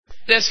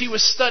As he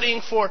was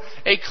studying for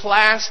a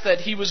class that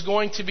he was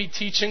going to be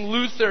teaching,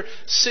 Luther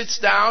sits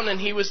down and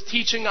he was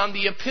teaching on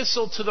the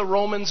Epistle to the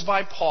Romans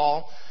by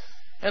Paul.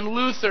 And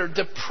Luther,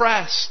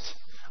 depressed,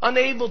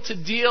 unable to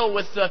deal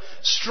with the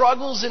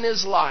struggles in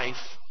his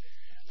life,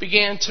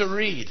 began to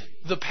read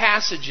the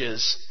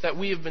passages that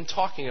we have been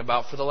talking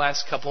about for the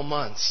last couple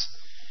months.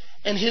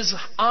 And his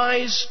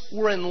eyes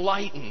were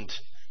enlightened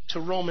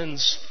to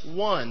Romans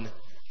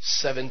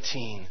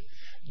 1:17.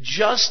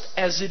 Just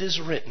as it is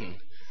written,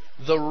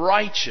 the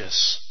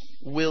righteous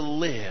will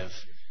live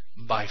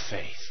by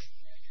faith.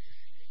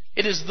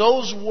 It is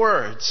those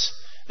words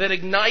that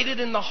ignited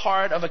in the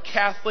heart of a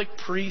Catholic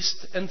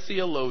priest and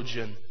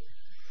theologian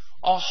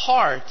a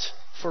heart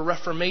for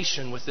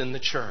reformation within the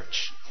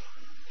church.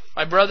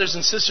 My brothers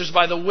and sisters,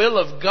 by the will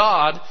of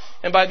God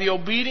and by the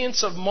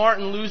obedience of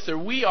Martin Luther,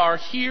 we are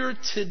here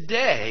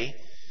today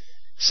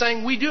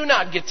saying we do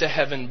not get to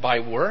heaven by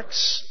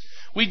works.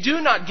 We do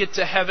not get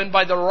to heaven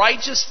by the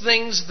righteous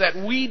things that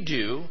we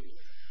do.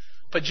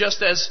 But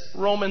just as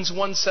Romans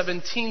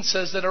 1:17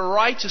 says that a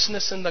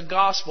righteousness in the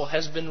gospel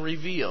has been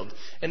revealed,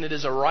 and it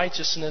is a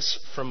righteousness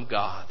from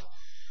God.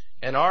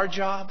 And our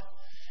job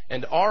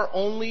and our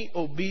only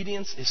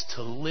obedience is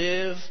to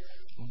live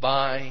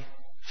by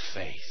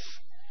faith.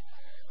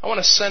 I want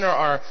to center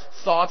our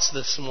thoughts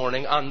this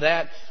morning on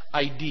that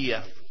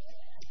idea.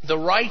 The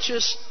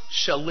righteous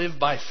shall live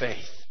by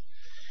faith.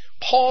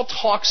 Paul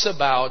talks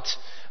about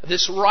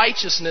this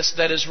righteousness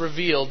that is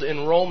revealed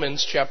in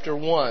Romans chapter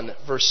 1,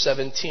 verse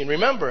 17.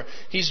 Remember,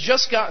 he's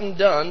just gotten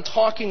done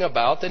talking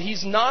about that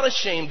he's not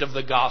ashamed of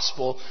the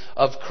gospel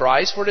of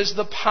Christ, for it is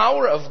the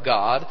power of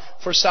God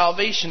for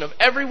salvation of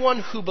everyone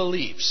who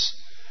believes.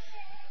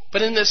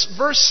 But in this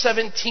verse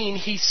 17,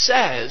 he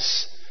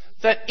says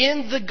that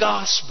in the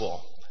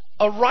gospel,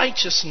 a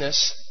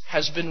righteousness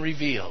has been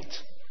revealed.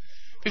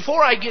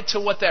 Before I get to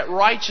what that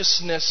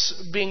righteousness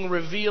being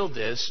revealed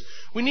is,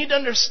 we need to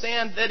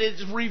understand that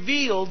it's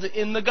revealed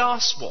in the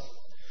gospel.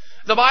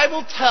 The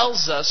Bible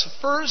tells us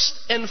first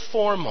and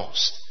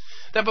foremost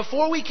that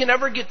before we can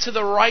ever get to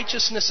the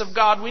righteousness of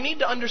God, we need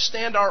to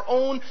understand our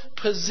own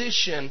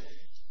position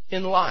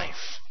in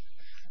life.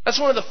 That's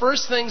one of the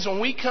first things when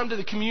we come to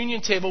the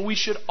communion table we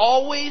should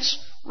always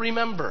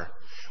remember.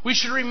 We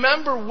should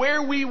remember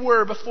where we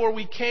were before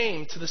we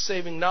came to the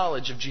saving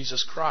knowledge of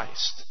Jesus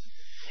Christ.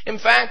 In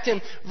fact,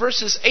 in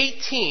verses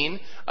 18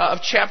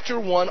 of chapter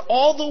 1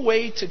 all the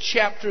way to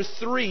chapter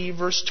 3,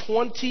 verse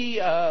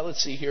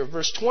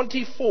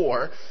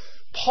 24,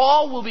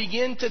 Paul will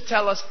begin to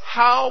tell us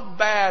how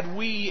bad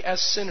we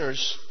as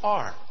sinners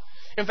are.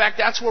 In fact,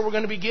 that's where we're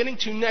going to be getting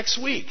to next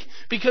week.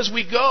 Because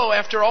we go,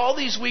 after all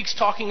these weeks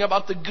talking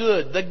about the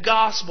good, the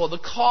gospel, the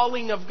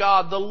calling of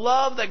God, the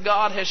love that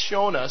God has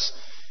shown us,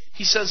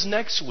 he says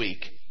next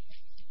week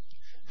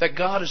that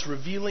God is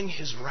revealing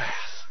His wrath.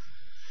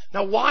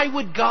 Now, why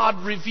would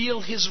God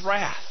reveal His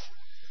wrath?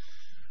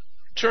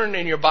 Turn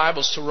in your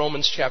Bibles to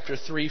Romans chapter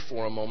 3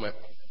 for a moment.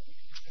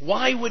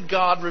 Why would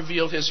God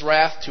reveal His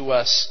wrath to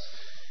us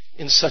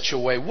in such a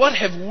way? What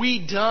have we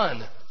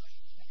done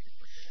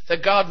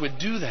that God would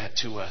do that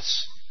to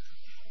us?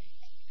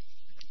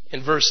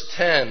 In verse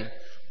 10,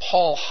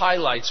 Paul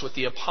highlights what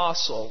the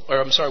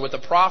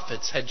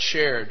prophets had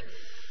shared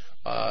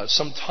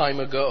some time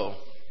ago.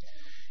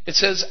 It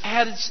says,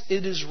 as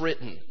it is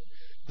written,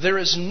 there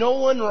is no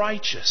one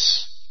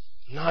righteous,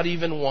 not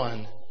even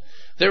one.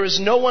 There is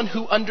no one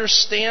who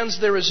understands.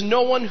 There is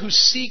no one who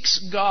seeks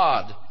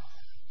God.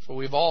 For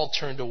we've all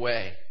turned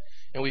away,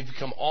 and we've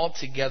become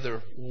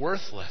altogether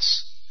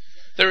worthless.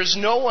 There is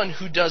no one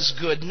who does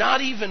good,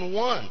 not even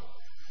one.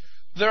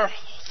 Their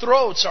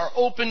throats are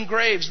open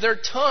graves. Their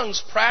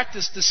tongues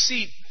practice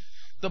deceit.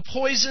 The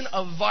poison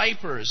of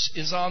vipers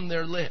is on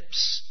their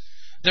lips.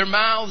 Their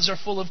mouths are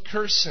full of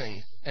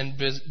cursing and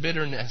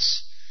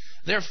bitterness.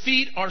 Their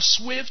feet are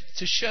swift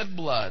to shed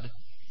blood.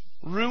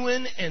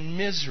 Ruin and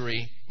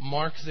misery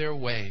mark their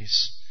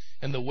ways,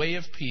 and the way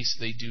of peace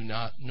they do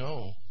not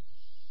know.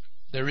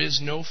 There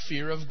is no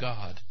fear of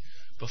God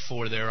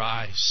before their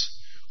eyes.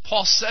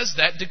 Paul says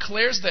that,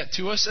 declares that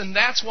to us, and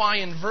that's why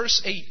in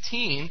verse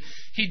 18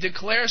 he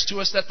declares to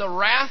us that the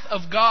wrath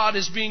of God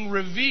is being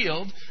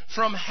revealed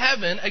from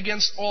heaven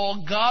against all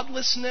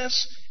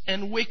godlessness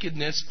and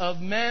wickedness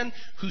of men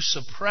who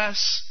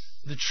suppress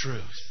the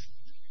truth.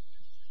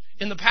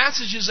 In the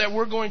passages that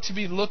we're going to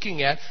be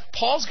looking at,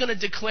 Paul's going to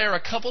declare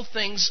a couple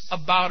things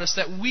about us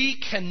that we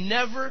can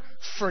never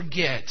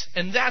forget.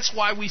 And that's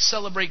why we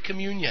celebrate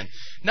communion.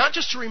 Not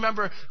just to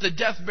remember the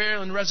death,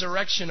 burial, and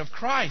resurrection of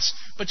Christ,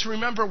 but to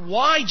remember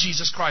why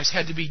Jesus Christ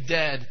had to be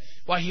dead,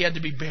 why He had to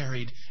be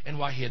buried, and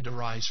why He had to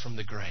rise from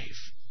the grave.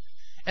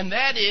 And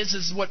that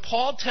is what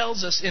Paul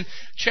tells us in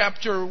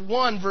chapter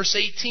 1, verse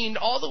 18,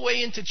 all the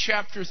way into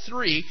chapter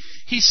 3.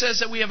 He says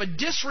that we have a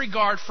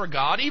disregard for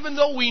God. Even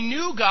though we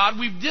knew God,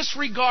 we've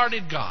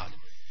disregarded God.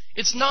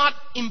 It's not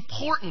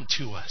important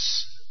to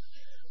us.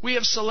 We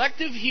have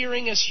selective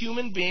hearing as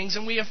human beings,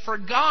 and we have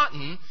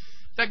forgotten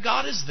that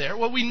God is there.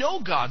 Well, we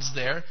know God's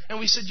there, and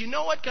we said, you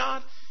know what,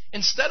 God?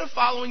 Instead of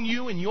following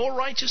you and your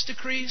righteous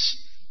decrees,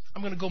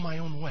 I'm going to go my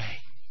own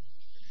way.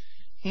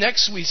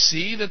 Next we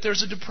see that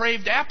there's a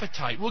depraved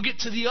appetite. We'll get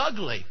to the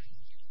ugly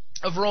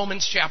of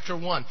Romans chapter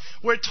 1,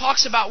 where it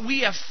talks about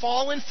we have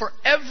fallen for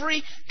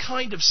every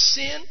kind of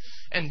sin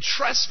and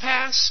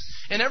trespass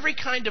and every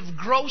kind of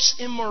gross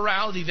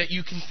immorality that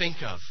you can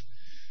think of.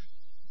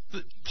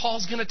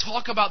 Paul's going to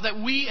talk about that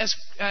we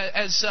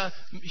as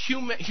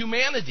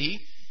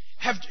humanity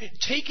have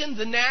taken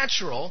the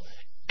natural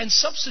and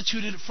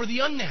substituted it for the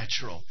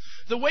unnatural.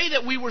 The way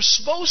that we were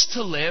supposed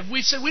to live,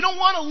 we said we don't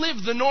want to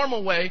live the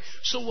normal way,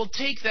 so we'll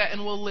take that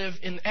and we'll live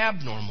in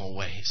abnormal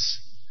ways.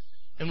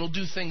 And we'll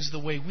do things the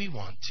way we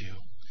want to.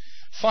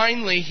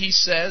 Finally, he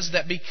says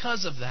that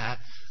because of that,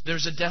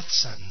 there's a death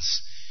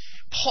sentence.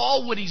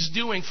 Paul, what he's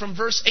doing from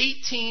verse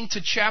 18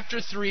 to chapter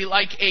 3,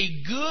 like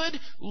a good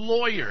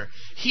lawyer,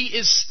 he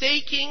is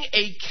staking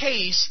a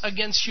case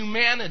against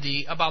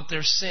humanity about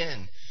their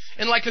sin.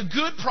 And like a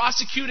good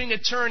prosecuting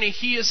attorney,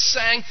 he is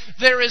saying,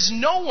 there is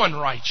no one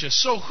righteous.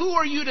 So who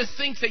are you to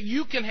think that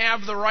you can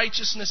have the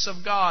righteousness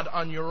of God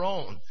on your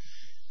own?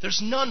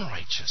 There's none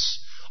righteous.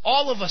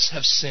 All of us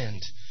have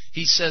sinned,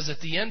 he says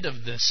at the end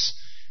of this,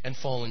 and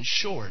fallen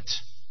short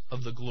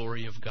of the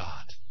glory of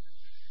God.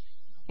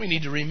 We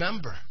need to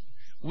remember,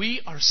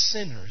 we are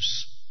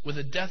sinners with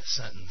a death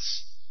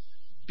sentence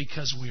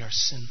because we are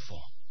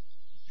sinful.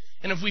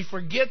 And if we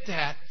forget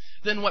that,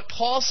 then what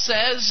Paul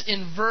says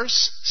in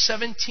verse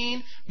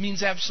 17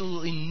 means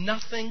absolutely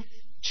nothing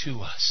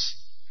to us.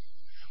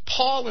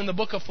 Paul in the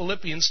book of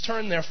Philippians,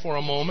 turn there for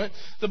a moment,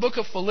 the book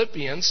of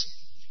Philippians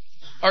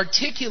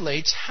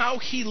articulates how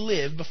he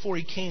lived before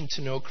he came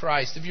to know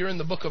Christ. If you're in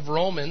the book of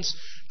Romans,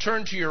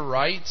 turn to your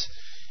right,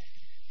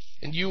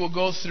 and you will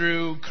go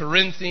through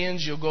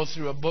Corinthians, you'll go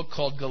through a book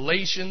called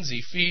Galatians,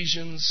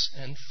 Ephesians,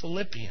 and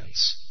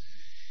Philippians.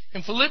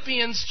 In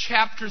Philippians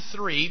chapter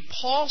 3,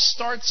 Paul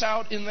starts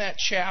out in that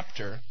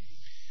chapter.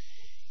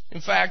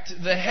 In fact,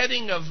 the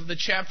heading of the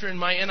chapter in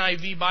my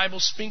NIV Bible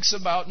speaks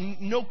about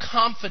no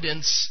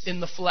confidence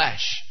in the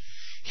flesh.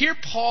 Here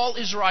Paul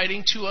is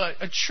writing to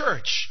a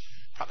church,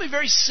 probably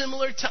very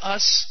similar to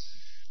us,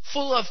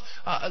 full of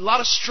a lot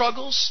of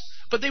struggles,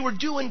 but they were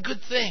doing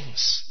good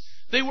things.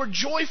 They were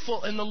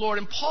joyful in the Lord.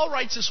 And Paul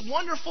writes this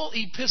wonderful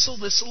epistle,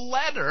 this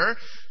letter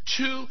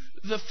to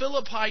the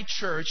Philippi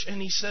church,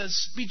 and he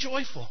says, be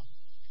joyful.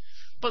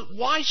 But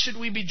why should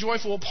we be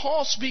joyful? Well,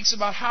 Paul speaks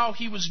about how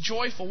he was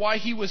joyful, why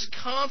he was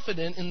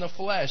confident in the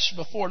flesh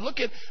before. Look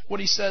at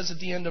what he says at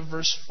the end of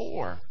verse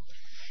 4.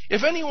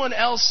 If anyone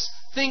else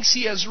thinks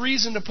he has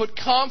reason to put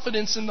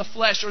confidence in the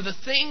flesh or the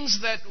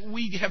things that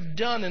we have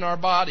done in our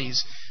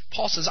bodies,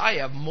 Paul says, I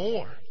have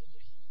more.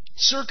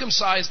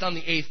 Circumcised on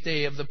the 8th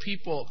day of the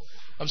people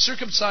I'm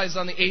circumcised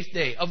on the 8th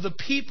day, of the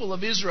people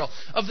of Israel,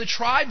 of the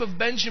tribe of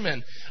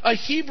Benjamin, a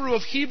Hebrew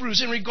of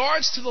Hebrews, in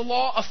regards to the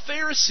law, a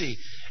Pharisee,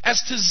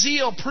 as to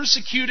zeal,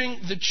 persecuting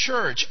the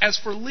church, as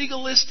for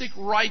legalistic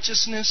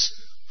righteousness,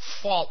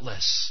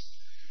 faultless.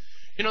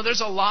 You know, there's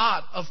a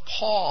lot of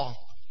Paul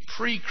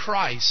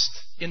pre-Christ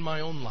in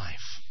my own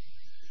life,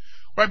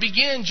 where I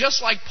begin,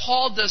 just like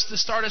Paul does, to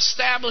start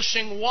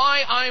establishing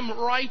why I'm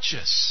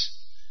righteous.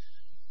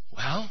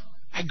 Well,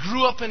 I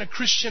grew up in a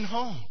Christian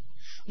home.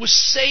 Was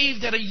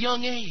saved at a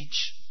young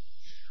age.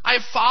 I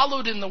have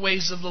followed in the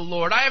ways of the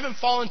Lord. I haven't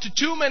fallen to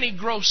too many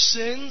gross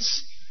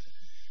sins.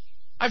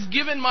 I've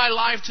given my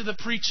life to the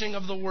preaching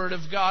of the Word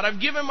of God.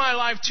 I've given my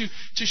life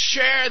to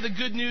share the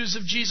good news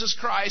of Jesus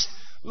Christ.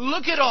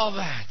 Look at all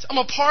that. I'm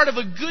a part of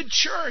a good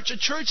church, a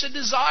church that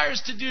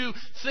desires to do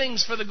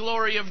things for the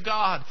glory of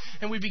God.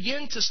 And we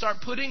begin to start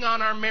putting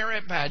on our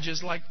merit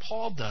badges like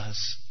Paul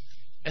does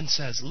and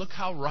says, look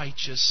how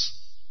righteous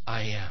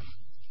I am.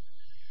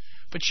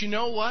 But you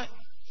know what?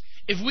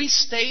 If we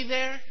stay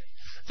there,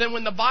 then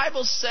when the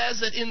Bible says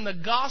that in the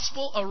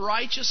gospel a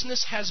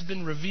righteousness has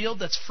been revealed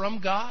that's from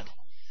God,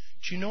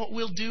 do you know what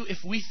we'll do if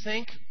we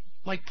think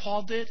like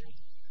Paul did?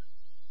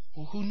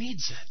 Well, who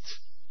needs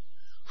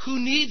it? Who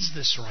needs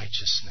this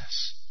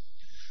righteousness?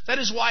 That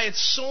is why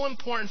it's so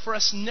important for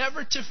us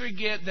never to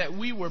forget that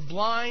we were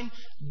blind,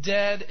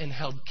 dead, and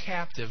held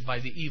captive by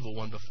the evil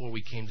one before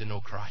we came to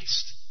know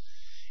Christ.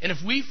 And if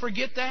we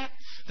forget that,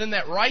 then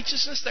that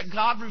righteousness that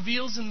God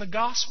reveals in the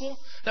gospel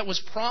that was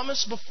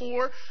promised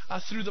before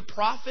through the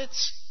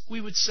prophets, we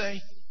would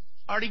say,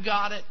 already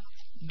got it,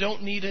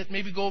 don't need it,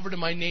 maybe go over to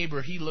my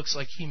neighbor, he looks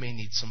like he may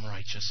need some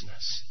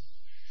righteousness.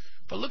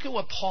 But look at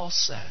what Paul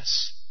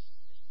says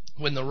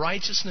when the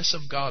righteousness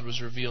of God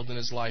was revealed in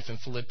his life in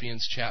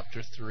Philippians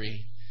chapter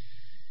 3.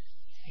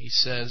 He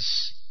says,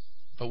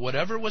 but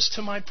whatever was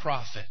to my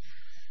profit,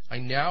 I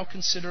now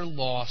consider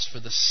loss for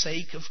the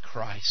sake of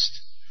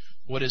Christ.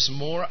 What is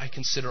more, I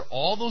consider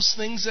all those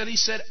things that he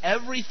said,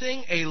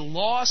 everything a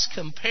loss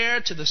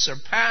compared to the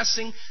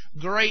surpassing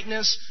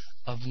greatness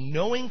of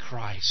knowing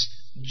Christ,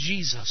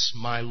 Jesus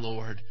my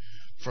Lord,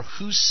 for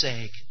whose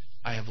sake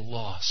I have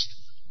lost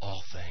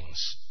all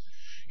things.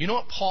 You know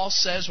what Paul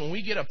says when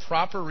we get a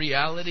proper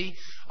reality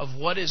of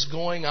what is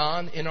going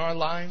on in our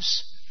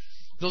lives?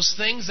 Those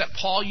things that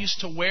Paul used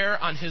to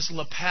wear on his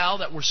lapel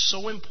that were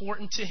so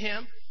important to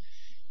him,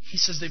 he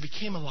says they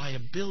became a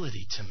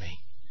liability to me.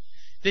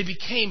 They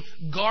became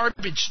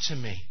garbage to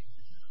me.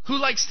 Who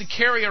likes to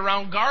carry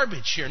around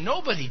garbage here?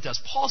 Nobody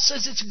does. Paul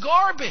says it's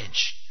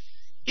garbage.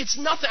 It's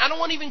nothing. I don't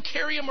want to even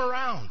carry them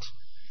around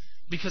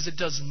because it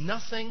does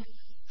nothing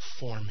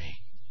for me.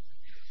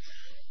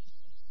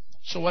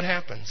 So what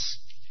happens?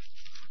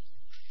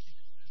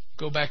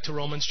 Go back to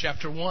Romans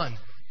chapter 1.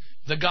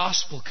 The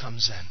gospel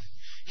comes in.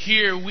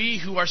 Here we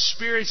who are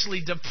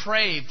spiritually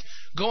depraved,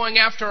 going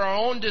after our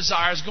own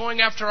desires,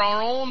 going after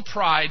our own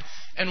pride.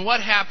 And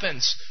what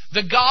happens?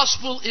 The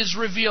gospel is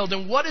revealed.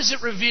 And what is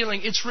it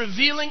revealing? It's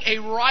revealing a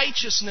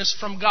righteousness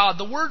from God.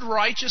 The word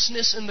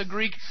righteousness in the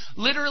Greek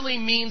literally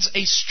means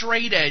a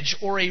straight edge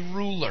or a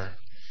ruler.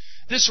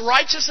 This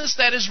righteousness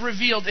that is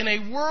revealed in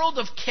a world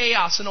of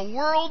chaos, in a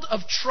world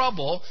of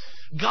trouble,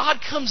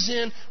 God comes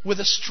in with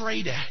a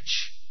straight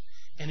edge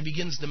and He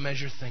begins to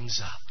measure things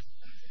up.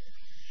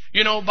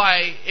 You know,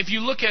 if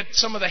you look at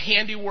some of the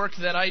handiwork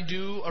that I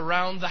do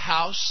around the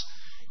house,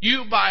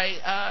 you, by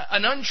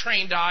an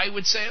untrained eye,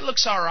 would say, it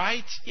looks all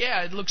right.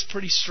 Yeah, it looks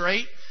pretty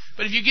straight.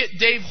 But if you get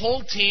Dave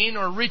Holteen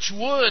or Rich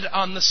Wood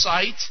on the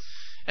site,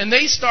 and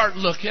they start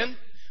looking,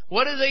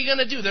 what are they going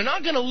to do? They're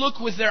not going to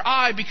look with their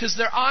eye because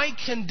their eye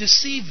can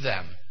deceive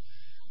them.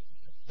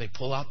 They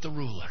pull out the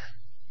ruler.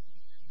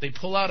 They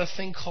pull out a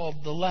thing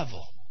called the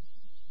level.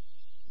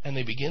 And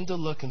they begin to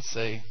look and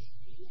say,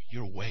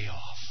 you're way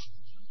off.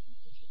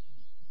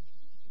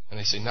 And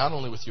they say, not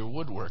only with your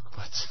woodwork,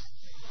 but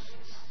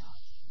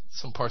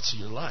some parts of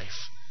your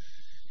life.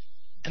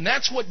 And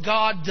that's what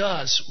God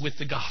does with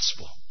the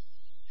gospel.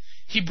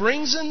 He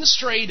brings in the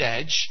straight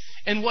edge,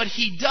 and what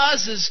He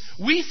does is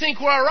we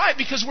think we're all right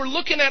because we're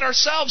looking at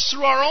ourselves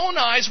through our own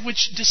eyes,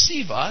 which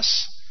deceive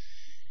us.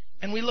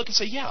 And we look and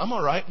say, yeah, I'm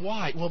all right.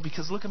 Why? Well,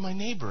 because look at my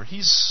neighbor.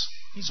 He's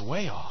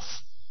way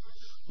off.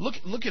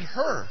 Look at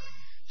her.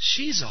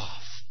 She's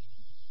off.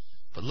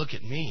 But look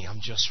at me, I'm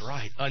just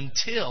right.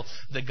 Until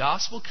the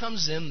gospel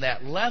comes in,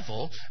 that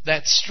level,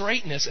 that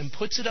straightness, and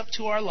puts it up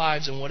to our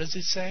lives. And what does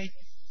it say?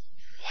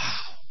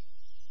 Wow,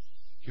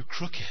 you're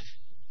crooked.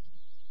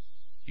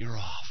 You're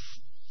off.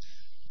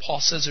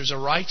 Paul says there's a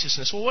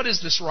righteousness. Well, what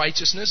is this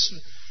righteousness?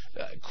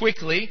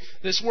 Quickly,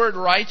 this word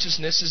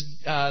righteousness is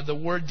the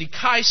word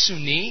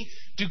dikaisuni.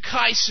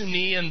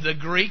 Dikaisuni in the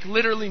Greek,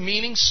 literally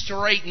meaning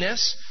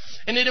straightness.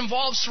 And it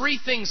involves three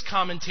things,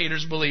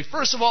 commentators believe.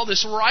 First of all,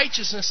 this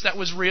righteousness that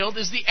was revealed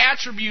is the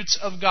attributes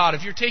of God.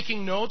 If you're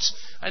taking notes,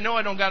 I know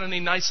I don't got any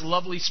nice,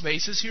 lovely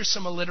spaces. Here's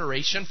some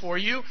alliteration for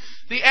you.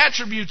 The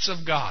attributes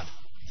of God.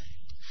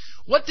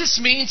 What this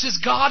means is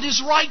God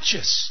is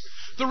righteous.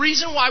 The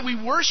reason why we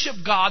worship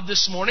God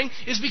this morning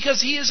is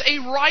because He is a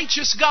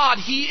righteous God.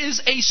 He is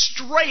a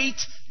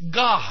straight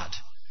God.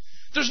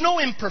 There's no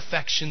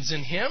imperfections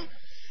in Him.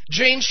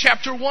 James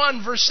chapter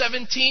 1 verse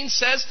 17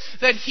 says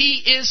that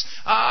He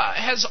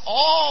has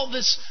all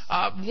this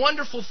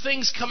wonderful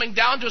things coming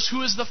down to us,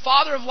 who is the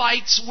Father of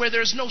lights, where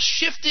there's no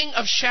shifting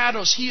of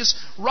shadows. He is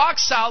rock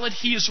solid.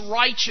 He is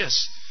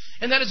righteous.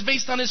 And that is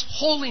based on His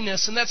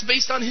holiness, and that's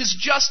based on His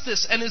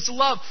justice and His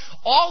love.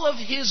 All of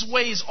His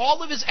ways,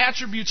 all of His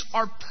attributes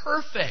are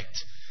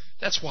perfect.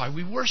 That's why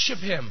we worship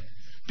Him,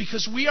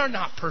 because we are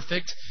not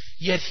perfect,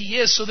 yet He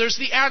is. So there's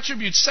the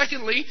attributes.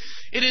 Secondly,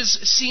 it is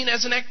seen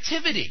as an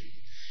activity.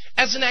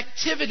 As an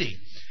activity.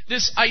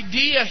 This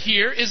idea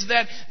here is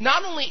that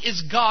not only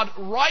is God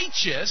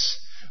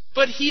righteous,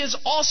 but He is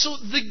also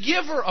the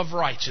giver of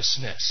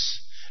righteousness.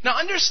 Now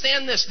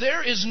understand this,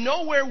 there is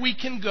nowhere we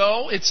can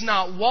go. It's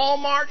not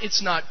Walmart,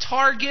 it's not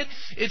Target,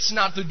 it's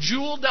not the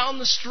Jewel down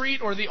the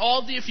street or the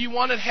Aldi if you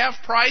want it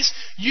half price.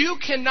 You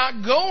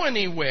cannot go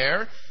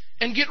anywhere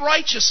and get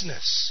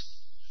righteousness.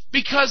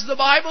 Because the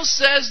Bible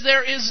says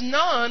there is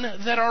none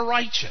that are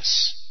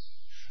righteous.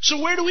 So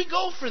where do we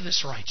go for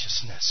this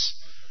righteousness?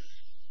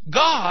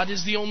 God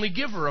is the only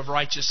giver of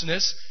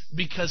righteousness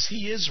because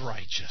He is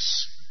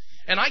righteous.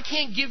 And I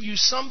can't give you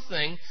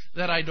something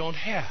that I don't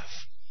have.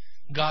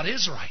 God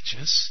is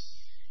righteous,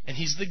 and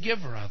He's the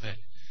giver of it.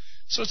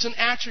 So it's an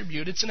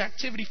attribute, it's an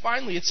activity.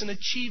 Finally, it's an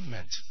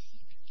achievement.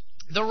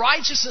 The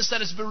righteousness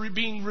that is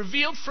being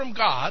revealed from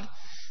God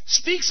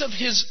speaks of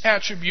His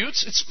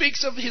attributes, it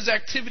speaks of His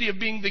activity of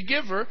being the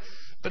giver,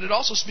 but it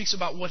also speaks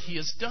about what He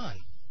has done.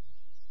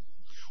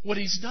 What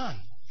He's done.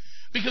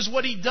 Because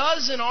what He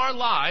does in our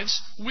lives,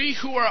 we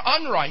who are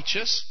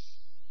unrighteous,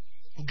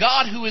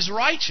 God who is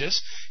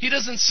righteous, He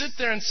doesn't sit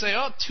there and say,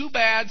 oh, too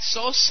bad,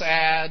 so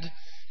sad,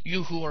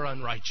 you who are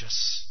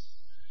unrighteous.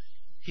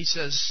 He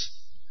says,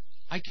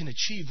 I can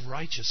achieve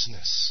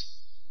righteousness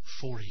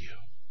for you.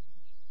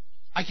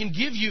 I can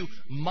give you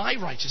my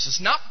righteousness,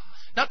 not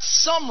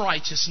some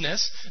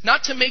righteousness,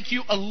 not to make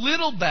you a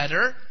little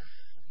better,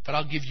 but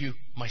I'll give you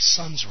my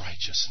Son's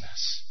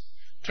righteousness.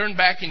 Turn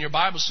back in your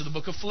Bibles to the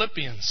book of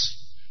Philippians.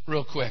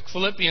 Real quick.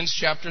 Philippians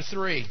chapter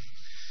 3.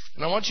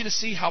 And I want you to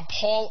see how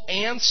Paul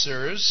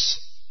answers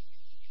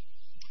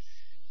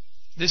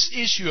this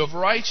issue of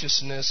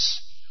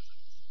righteousness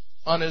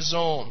on his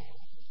own.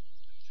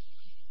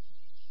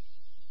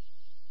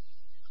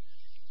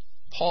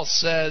 Paul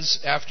says,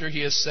 after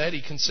he has said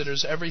he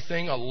considers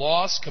everything a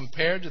loss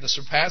compared to the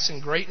surpassing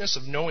greatness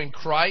of knowing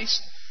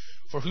Christ,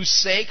 for whose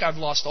sake I've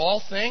lost all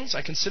things.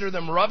 I consider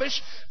them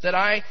rubbish, that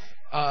I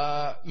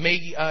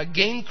may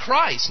gain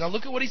Christ. Now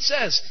look at what he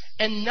says.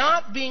 And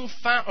being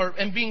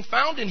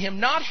found in him,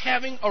 not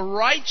having a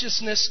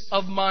righteousness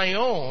of my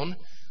own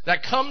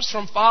that comes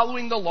from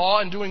following the law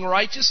and doing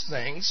righteous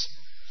things,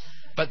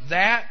 but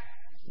that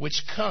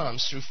which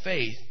comes through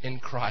faith in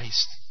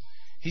Christ.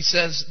 He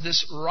says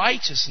this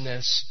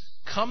righteousness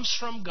comes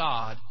from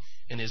God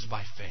and is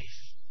by faith.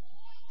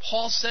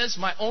 Paul says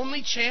my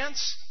only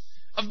chance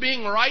of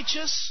being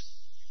righteous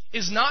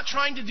is not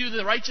trying to do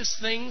the righteous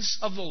things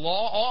of the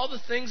law, all the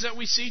things that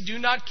we see: do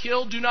not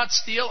kill, do not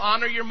steal,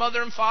 honor your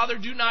mother and father,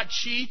 do not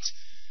cheat.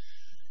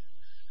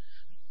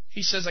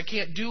 He says I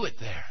can't do it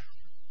there.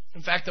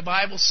 In fact, the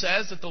Bible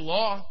says that the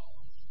law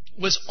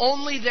was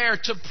only there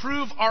to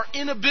prove our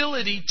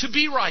inability to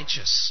be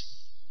righteous.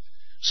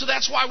 So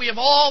that's why we have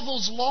all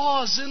those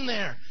laws in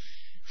there,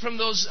 from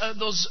those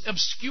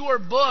obscure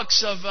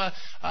books of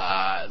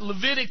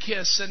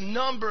Leviticus and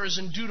Numbers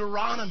and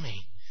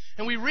Deuteronomy.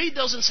 And we read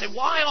those and say,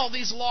 why all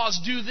these laws?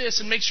 Do this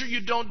and make sure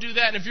you don't do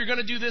that. And if you're going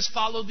to do this,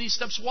 follow these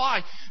steps.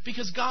 Why?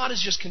 Because God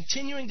is just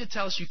continuing to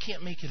tell us you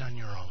can't make it on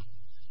your own.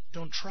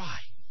 Don't try.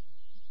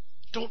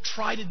 Don't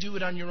try to do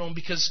it on your own,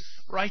 because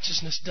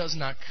righteousness does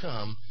not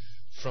come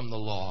from the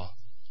law.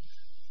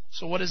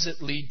 So what does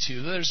it lead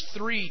to?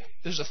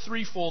 There's a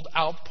threefold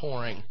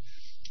outpouring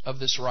of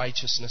this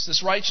righteousness.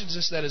 This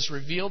righteousness that is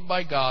revealed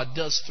by God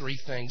does three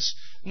things.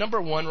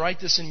 Number one, write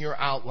this in your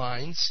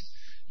outlines.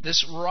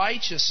 This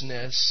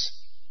righteousness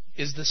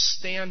is the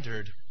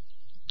standard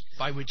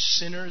by which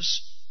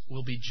sinners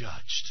will be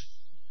judged.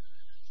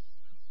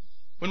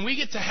 When we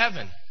get to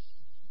heaven,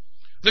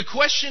 the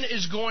question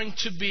is going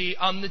to be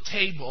on the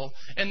table,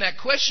 and that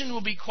question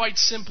will be quite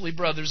simply,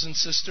 brothers and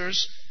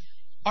sisters,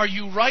 are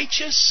you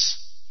righteous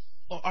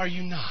or are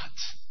you not?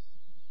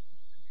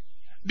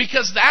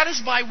 Because that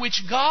is by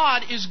which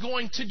God is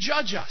going to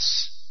judge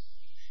us.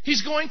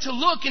 He's going to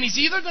look, and He's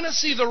either going to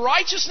see the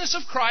righteousness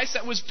of Christ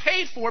that was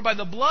paid for by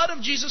the blood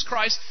of Jesus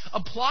Christ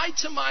applied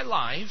to my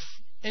life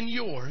and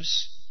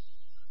yours,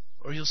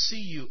 or He'll see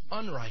you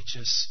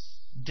unrighteous,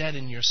 dead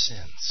in your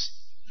sins.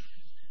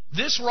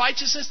 This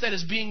righteousness that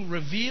is being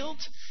revealed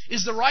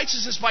is the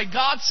righteousness by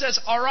God says,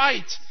 all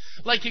right,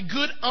 like a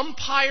good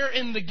umpire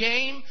in the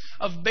game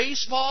of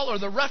baseball or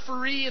the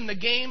referee in the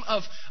game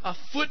of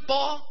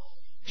football,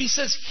 He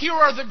says, here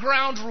are the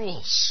ground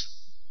rules.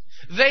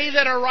 They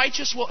that are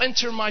righteous will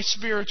enter my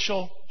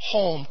spiritual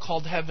home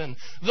called heaven.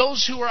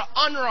 Those who are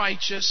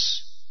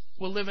unrighteous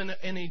will live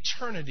in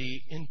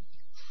eternity in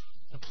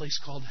a place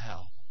called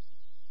hell.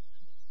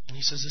 And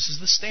He says, this is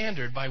the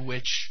standard by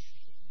which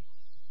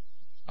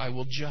I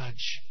will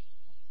judge.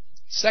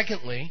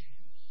 Secondly,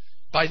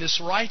 by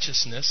this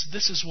righteousness,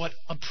 this is what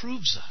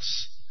approves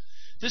us.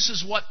 This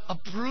is what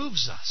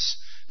approves us.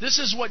 This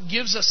is what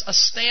gives us a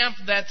stamp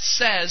that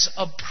says,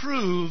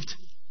 approved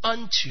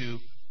unto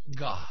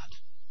God.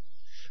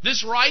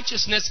 This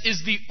righteousness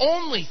is the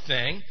only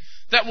thing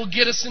that will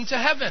get us into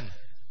heaven.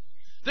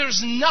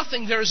 There's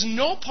nothing, there is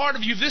no part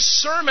of you. This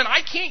sermon,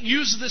 I can't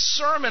use this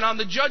sermon on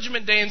the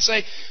judgment day and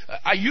say,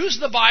 I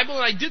used the Bible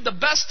and I did the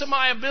best to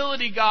my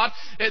ability, God.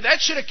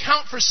 That should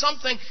account for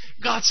something.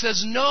 God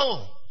says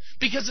no.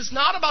 Because it's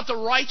not about the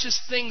righteous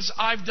things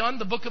I've done.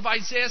 The book of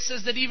Isaiah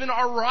says that even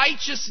our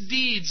righteous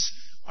deeds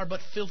are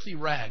but filthy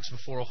rags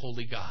before a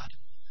holy God.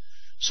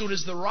 So it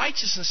is the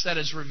righteousness that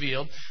is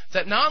revealed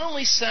that not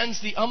only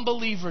sends the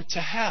unbeliever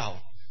to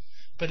hell,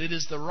 but it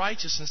is the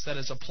righteousness that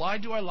is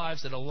applied to our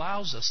lives that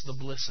allows us the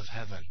bliss of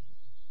heaven.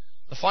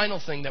 The final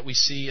thing that we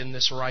see in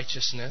this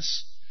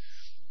righteousness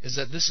is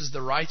that this is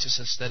the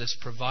righteousness that is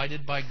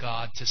provided by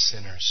God to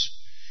sinners.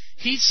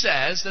 He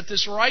says that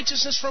this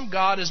righteousness from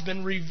God has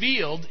been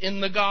revealed in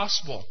the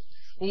gospel.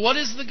 Well, what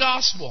is the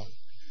gospel?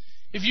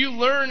 If you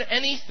learn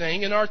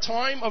anything in our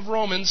time of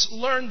Romans,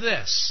 learn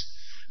this.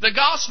 The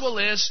gospel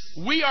is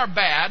we are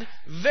bad,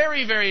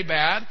 very, very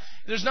bad.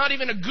 There's not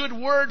even a good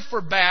word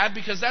for bad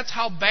because that's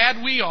how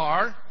bad we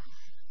are.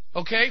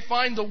 Okay?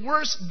 Find the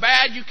worst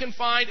bad you can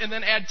find and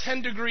then add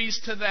 10 degrees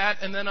to that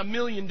and then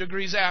 1,000,000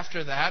 degrees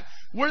after that.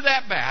 We're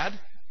that bad.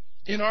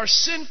 In our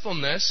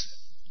sinfulness,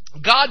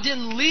 God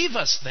didn't leave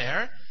us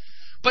there.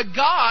 But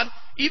God,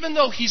 even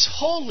though He's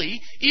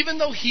holy, even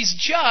though He's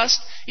just,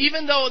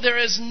 even though there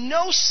is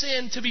no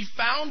sin to be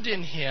found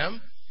in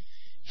Him,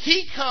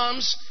 He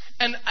comes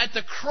and at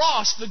the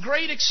cross, the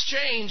great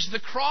exchange, the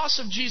cross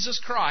of Jesus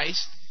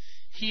Christ,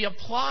 He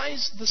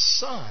applies the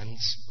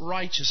Son's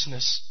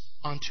righteousness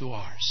onto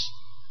ours.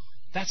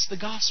 That's the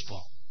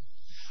gospel.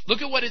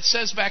 Look at what it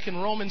says back in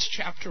Romans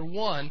chapter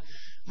 1,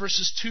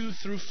 verses 2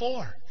 through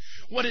 4.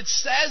 What it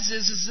says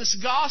is this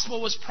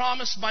gospel was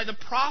promised by the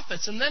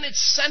prophets, and then it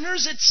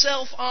centers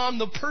itself on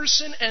the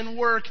person and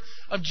work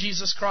of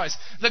Jesus Christ.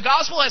 The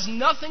gospel has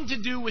nothing to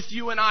do with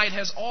you and I. It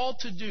has all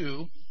to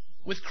do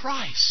with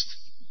Christ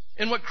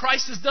and what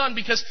Christ has done,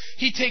 because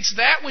He takes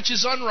that which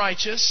is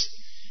unrighteous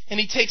and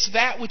He takes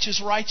that which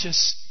is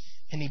righteous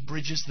and He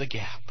bridges the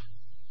gap.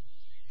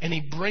 And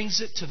He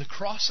brings it to the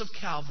cross of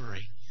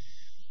Calvary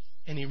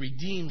and He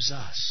redeems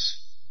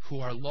us who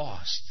are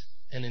lost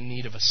and in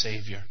need of a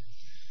Savior.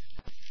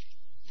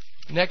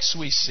 Next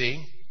we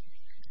see,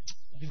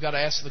 we've got to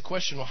ask the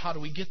question, well, how do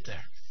we get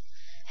there?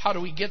 How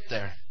do we get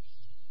there?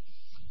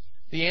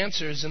 The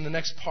answer is in the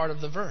next part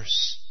of the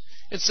verse.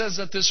 It says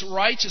that this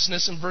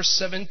righteousness in verse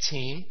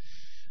 17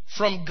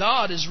 from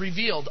God is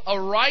revealed. A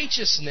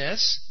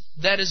righteousness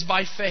that is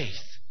by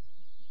faith.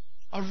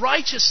 A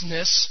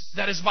righteousness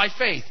that is by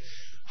faith.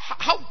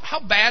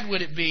 How bad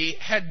would it be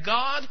had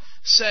God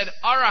said,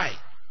 all right,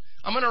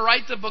 I'm going to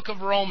write the book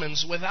of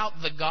Romans without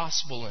the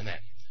gospel in it.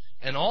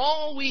 And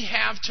all we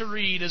have to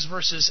read is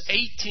verses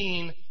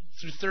 18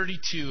 through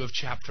 32 of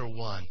chapter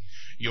 1.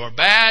 You're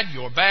bad,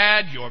 you're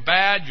bad, you're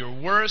bad,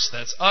 you're worse,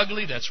 that's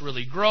ugly, that's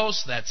really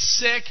gross, that's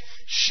sick.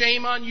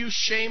 Shame on you,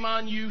 shame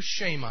on you,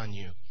 shame on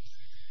you.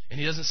 And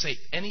he doesn't say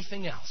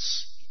anything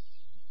else.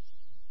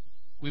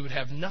 We would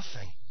have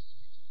nothing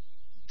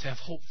to have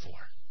hope for.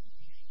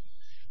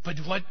 But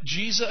what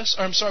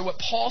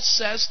Paul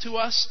says to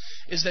us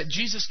is that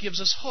Jesus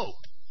gives us hope.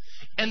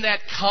 And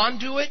that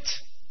conduit,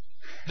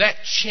 that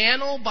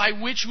channel by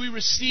which we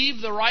receive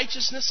the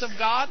righteousness of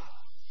God,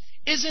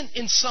 isn't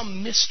in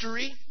some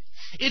mystery.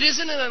 It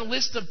isn't in a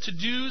list of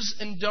to-dos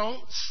and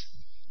don'ts.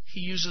 He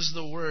uses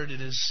the word,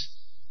 it is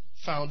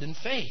found in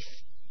faith.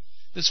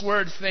 This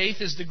word faith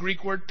is the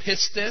Greek word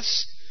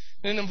pistis.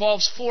 And it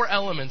involves 4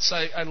 elements.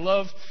 I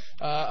love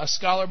a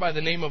scholar by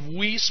the name of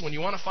Weiss. When you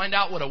want to find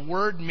out what a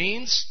word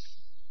means,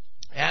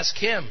 ask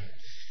him.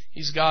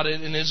 He's got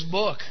it in his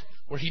book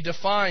where he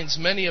defines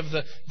many of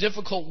the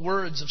difficult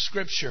words of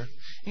Scripture.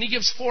 And he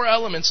gives 4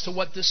 elements to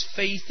what this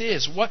faith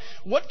is.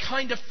 What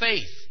kind of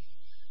faith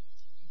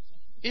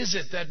is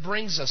it that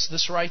brings us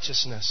this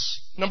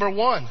righteousness? Number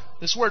 1,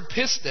 this word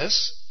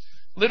pistis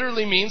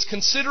literally means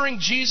considering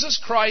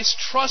Jesus Christ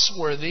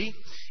trustworthy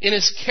in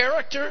His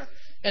character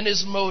and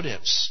His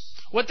motives.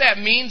 What that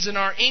means in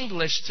our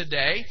English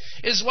today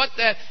is what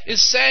that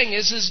is saying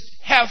is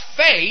have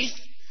faith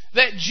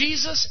that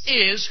Jesus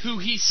is who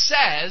He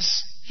says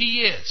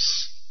He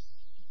is.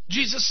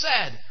 Jesus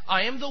said,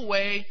 I am the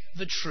way,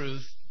 the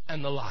truth,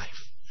 and the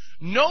life.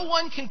 No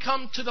one can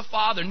come to the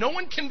Father. No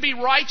one can be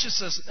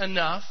righteous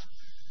enough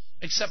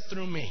except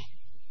through me.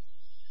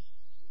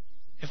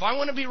 If I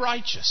want to be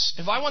righteous,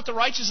 if I want the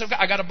righteousness of God,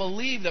 I got to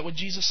believe that what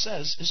Jesus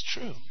says is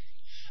true.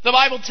 The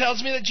Bible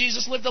tells me that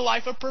Jesus lived a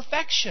life of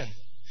perfection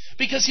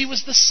because He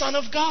was the Son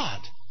of God.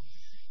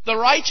 The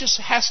righteous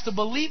has to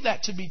believe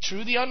that to be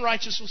true. The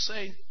unrighteous will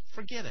say,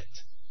 forget it.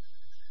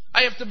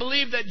 I have to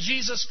believe that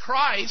Jesus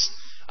Christ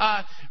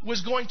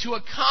was going to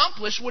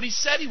accomplish what He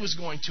said He was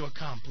going to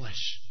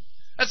accomplish.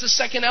 That's the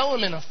second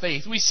element of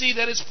faith. We see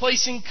that it's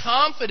placing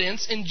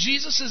confidence in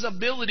Jesus'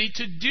 ability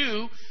to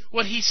do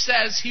what He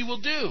says He will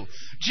do.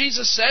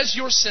 Jesus says,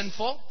 you're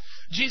sinful.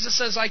 Jesus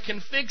says, I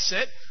can fix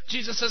it.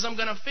 Jesus says, I'm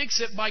going to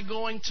fix it by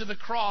going to the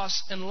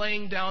cross and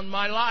laying down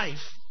my life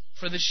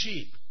for the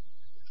sheep.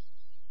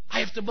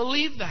 I have to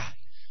believe that.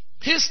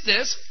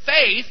 Pistis,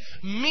 faith,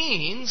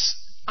 means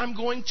I'm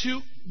going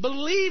to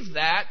believe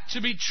that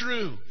to be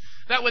true.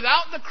 That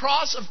without the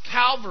cross of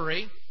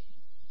Calvary,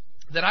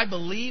 that I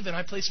believe and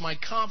I place my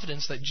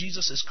confidence that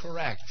Jesus is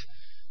correct.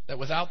 That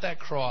without that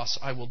cross,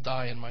 I will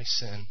die in my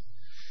sin.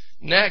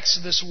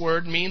 Next, this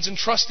word means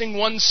entrusting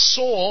one's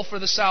soul for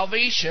the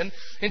salvation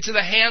into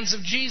the hands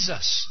of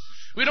Jesus.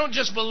 We don't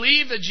just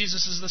believe that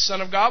Jesus is the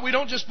Son of God. We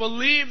don't just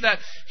believe that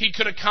He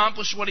could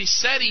accomplish what He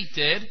said He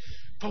did.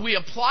 But we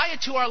apply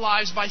it to our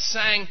lives by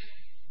saying,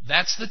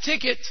 that's the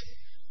ticket.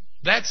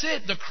 That's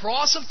it. The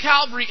cross of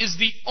Calvary is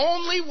the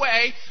only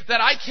way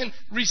that I can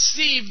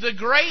receive the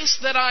grace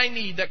that I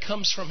need that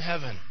comes from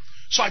heaven.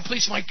 So I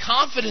place my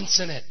confidence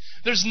in it.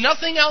 There's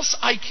nothing else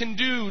I can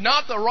do.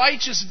 Not the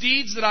righteous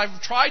deeds that I've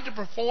tried to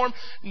perform.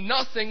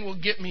 Nothing will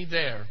get me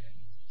there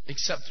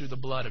except through the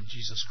blood of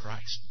Jesus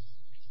Christ.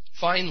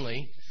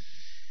 Finally,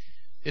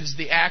 it is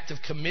the act of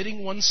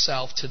committing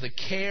oneself to the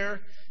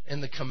care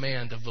and the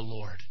command of the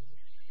Lord.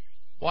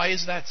 Why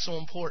is that so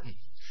important?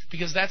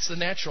 Because that's the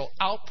natural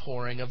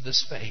outpouring of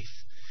this faith.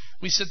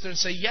 We sit there and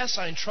say, yes,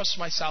 I entrust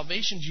my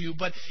salvation to you,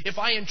 but if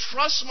I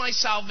entrust my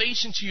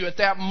salvation to you at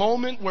that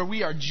moment where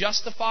we are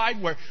justified,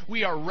 where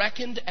we are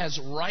reckoned as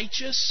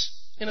righteous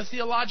in a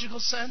theological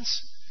sense,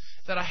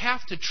 that I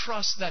have to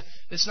trust that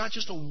it's not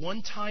just a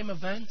one-time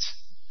event,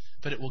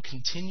 but it will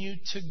continue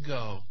to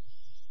go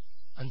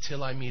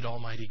until I meet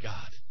Almighty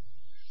God.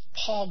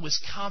 Paul was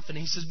confident.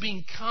 He says,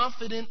 being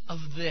confident of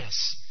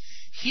this,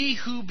 He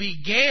who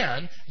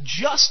began,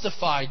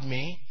 justified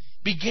me,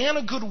 began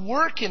a good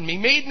work in me,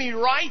 made me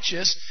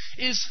righteous,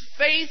 is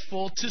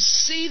faithful to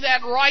see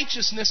that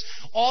righteousness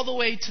all the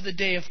way to the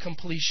day of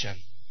completion.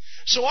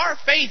 So our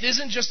faith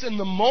isn't just in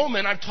the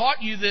moment. I've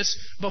taught you this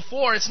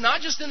before. It's not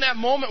just in that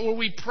moment where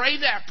we pray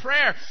that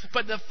prayer,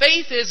 but the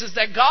faith is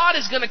that God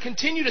is going to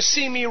continue to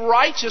see me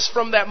righteous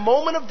from that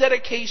moment of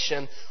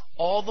dedication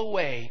all the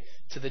way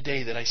to the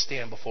day that I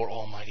stand before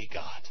Almighty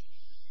God.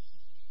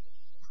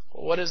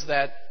 What is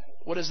that?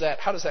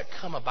 How does that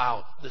come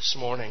about this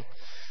morning?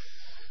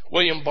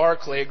 William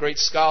Barclay, a great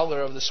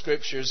scholar of the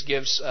Scriptures,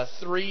 gives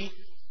 3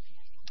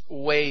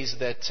 ways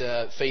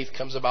that faith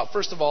comes about.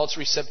 First of all, it's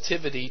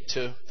receptivity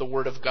to the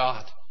Word of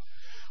God.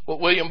 What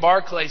William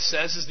Barclay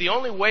says is the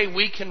only way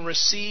we can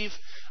receive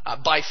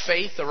by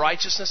faith the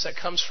righteousness that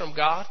comes from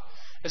God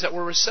is that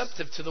we're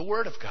receptive to the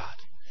Word of God.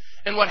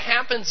 And what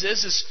happens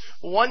is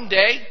one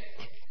day,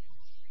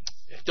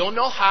 I don't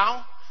know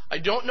how, I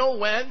don't know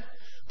when,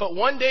 but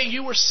one day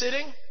you were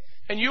sitting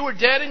and you were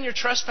dead in your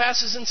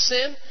trespasses and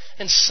sin,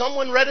 and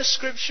someone read a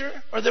scripture,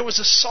 or there was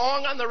a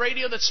song on the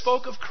radio that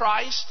spoke of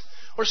Christ,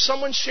 or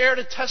someone shared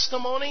a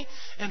testimony,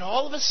 and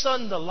all of a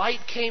sudden the light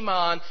came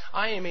on.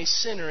 I am a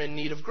sinner in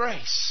need of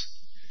grace.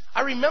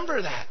 I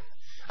remember that.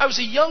 I was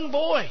a young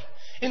boy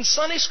in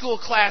Sunday school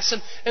class,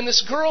 and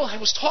this girl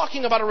was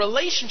talking about a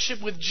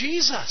relationship with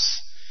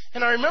Jesus.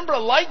 And I remember a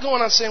light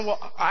going on saying, well,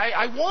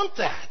 I want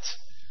that.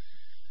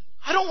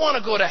 I don't want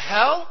to go to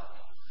hell.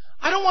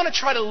 I don't want to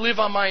try to live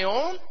on my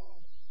own.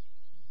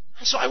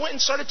 And so I went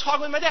and started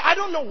talking with my dad. I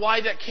don't know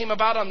why that came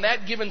about on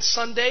that given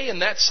Sunday in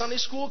that Sunday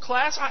school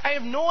class. I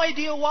have no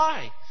idea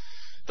why.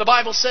 The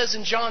Bible says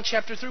in John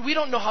chapter 3, we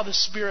don't know how the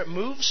Spirit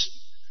moves,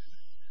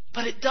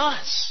 but it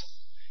does.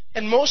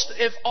 And most,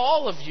 if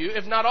all of you,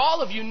 if not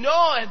all of you,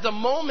 know at the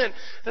moment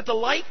that the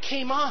light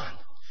came on,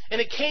 and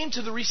it came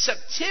to the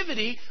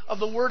receptivity of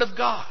the Word of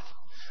God.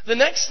 The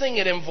next thing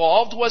it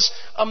involved was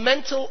a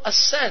mental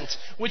assent,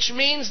 which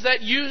means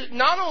that you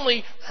not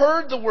only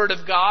heard the Word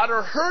of God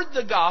or heard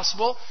the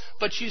gospel,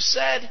 but you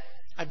said,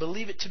 I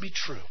believe it to be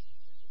true.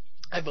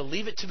 I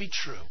believe it to be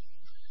true.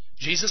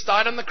 Jesus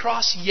died on the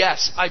cross?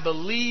 Yes, I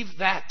believe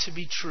that to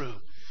be true.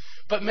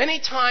 But many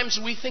times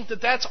we think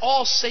that that's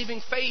all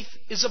saving faith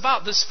is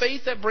about, this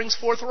faith that brings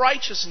forth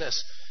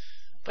righteousness.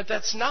 But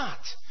that's not.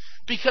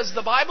 Because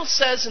the Bible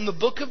says in the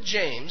book of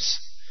James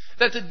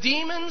that the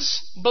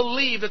demons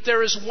believe that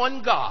there is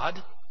one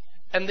God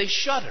and they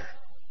shudder.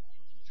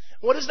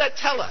 What does that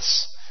tell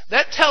us?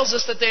 That tells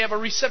us that they have a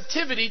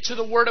receptivity to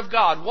the Word of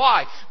God.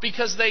 Why?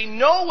 Because they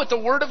know what the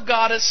Word of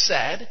God has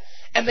said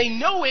and they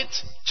know it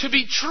to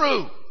be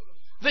true.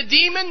 The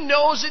demon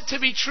knows it to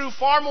be true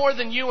far more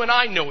than you and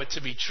I know it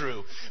to be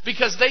true.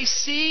 Because they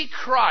see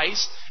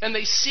Christ and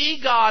they see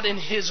God in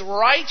His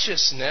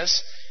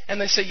righteousness and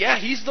they say, yeah,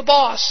 He's the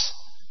boss.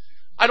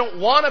 I don't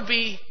want to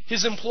be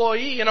His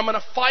employee and I'm going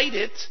to fight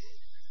it,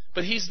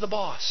 but He's the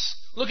boss.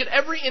 Look at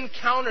every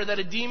encounter that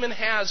a demon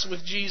has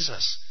with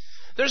Jesus.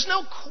 There's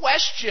no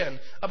question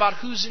about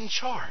who's in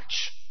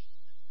charge.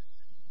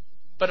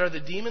 But are the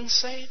demons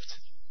saved?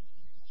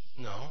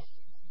 No.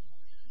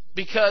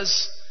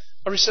 Because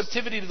a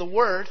receptivity to the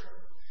Word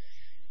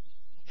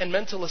and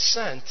mental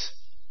assent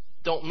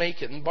don't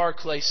make it. And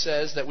Barclay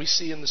says that we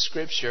see in the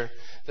Scripture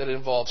that it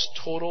involves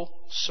total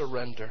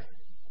surrender.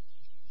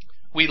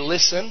 We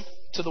listen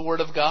to the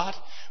Word of God.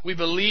 We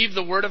believe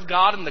the Word of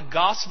God and the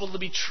gospel to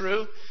be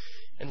true.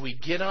 And we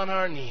get on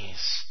our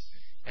knees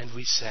and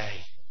we say,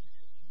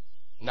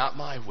 not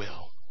my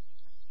will,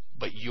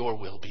 but your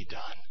will be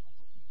done.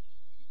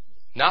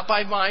 Not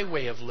by my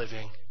way of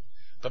living,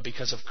 but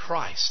because of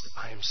Christ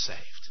I am saved.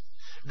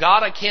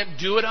 God, I can't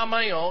do it on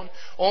my own.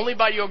 Only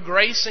by your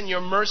grace and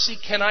your mercy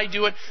can I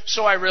do it.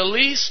 So I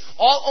release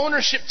all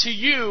ownership to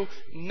you,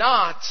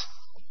 not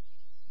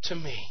to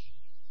me.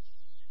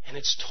 And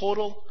it's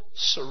total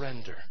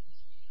surrender.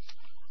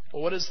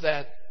 Well, what does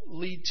that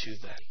lead to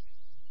then?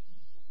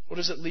 What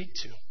does it lead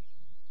to?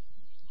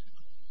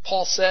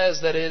 Paul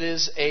says that it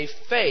is a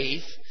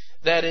faith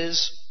that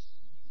is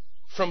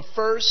from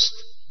first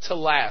to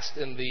last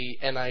in the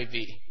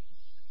NIV.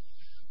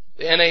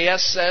 The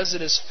NAS says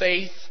it is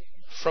faith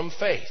from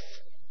faith.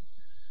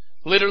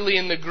 Literally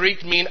in the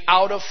Greek mean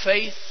out of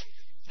faith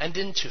and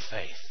into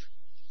faith.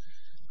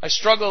 I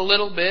struggle a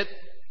little bit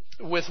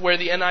with where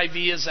the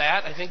NIV is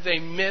at. I think they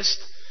missed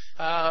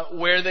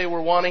where they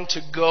were wanting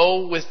to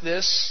go with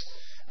this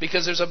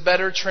because there's a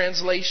better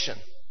translation.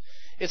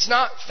 It's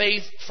not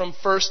faith from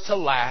first to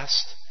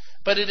last,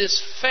 but it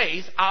is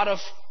faith out of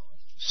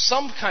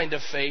some kind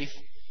of faith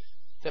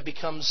that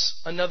becomes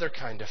another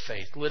kind of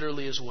faith.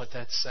 Literally is what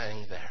that's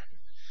saying there.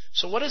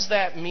 So what does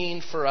that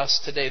mean for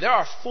us today? There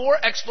are 4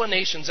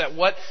 explanations at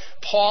what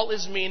Paul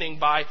is meaning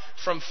by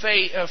from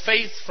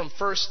faith from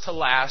first to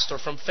last, or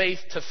from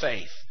faith to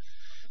faith.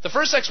 The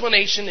first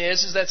explanation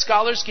is that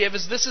scholars give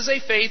is this is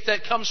a faith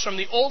that comes from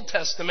the Old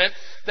Testament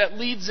that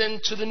leads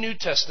into the New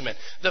Testament.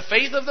 The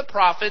faith of the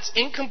prophets,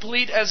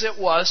 incomplete as it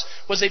was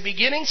a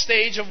beginning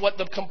stage of what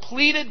the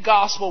completed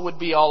gospel would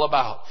be all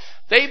about.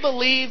 They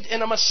believed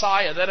in a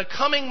Messiah, that a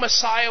coming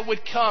Messiah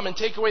would come and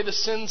take away the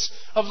sins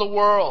of the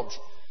world.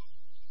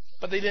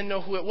 But they didn't know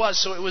who it was.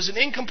 So it was an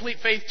incomplete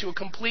faith to a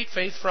complete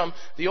faith from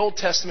the Old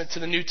Testament to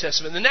the New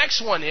Testament. The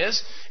next one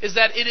is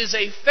that it is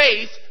a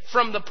faith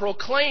from the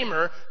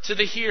proclaimer to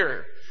the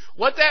hearer.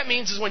 What that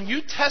means is when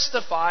you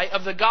testify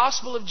of the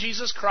gospel of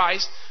Jesus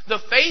Christ, the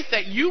faith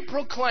that you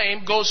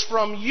proclaim goes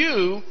from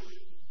you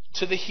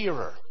to the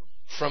hearer.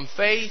 From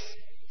faith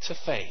to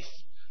faith.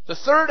 The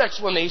third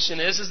explanation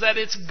is that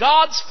it's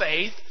God's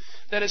faith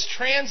that is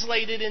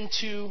translated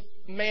into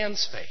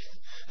man's faith.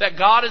 That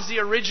God is the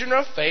originator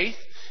of faith,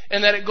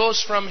 and that it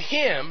goes from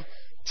Him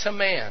to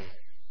man.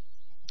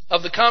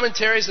 Of the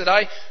commentaries that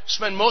I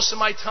spend most of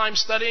my time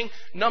studying,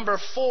 number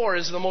 4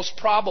 is the most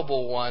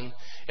probable one.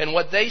 And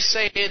what they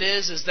say it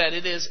is that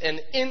it is an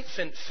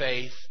infant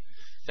faith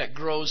that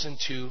grows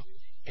into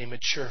a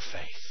mature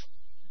faith.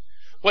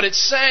 What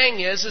it's saying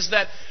is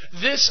that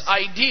this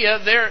idea,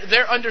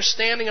 their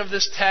understanding of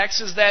this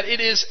text is that it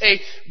is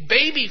a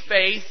baby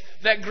faith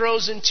that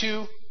grows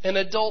into an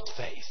adult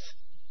faith.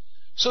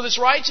 So this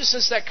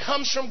righteousness that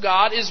comes from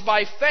God is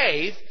by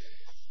faith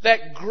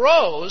that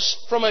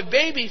grows from a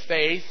baby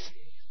faith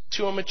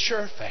to a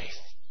mature faith.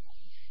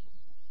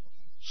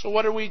 So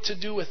what are we to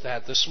do with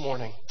that this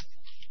morning?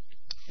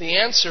 The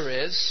answer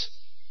is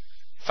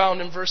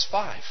found in verse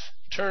 5.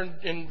 Turn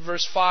in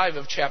verse 5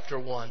 of chapter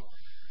 1.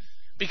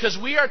 Because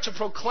we are to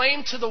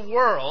proclaim to the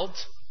world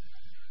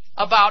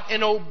about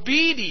an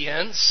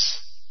obedience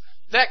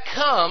that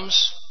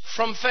comes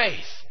from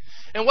faith.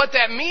 And what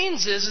that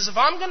means is if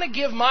I'm going to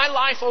give my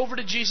life over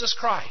to Jesus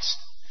Christ,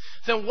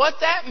 then what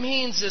that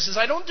means is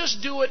I don't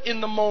just do it in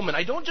the moment.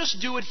 I don't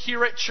just do it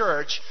here at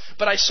church,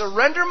 but I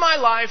surrender my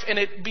life and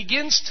it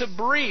begins to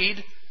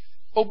breed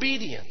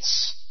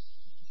obedience.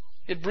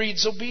 It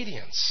breeds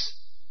obedience.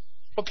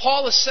 What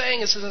Paul is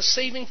saying is that a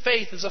saving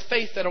faith is a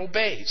faith that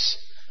obeys.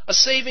 A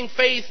saving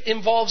faith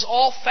involves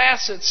all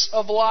facets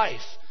of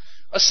life.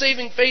 A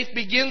saving faith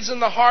begins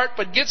in the heart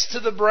but gets to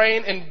the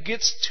brain and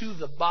gets to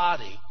the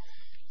body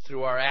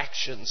through our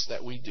actions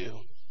that we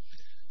do.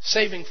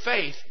 Saving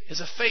faith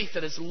is a faith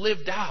that is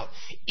lived out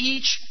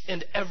each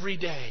and every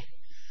day.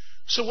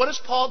 So what does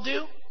Paul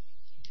do?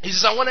 He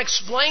says, I want to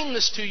explain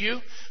this to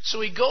you.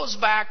 So he goes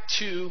back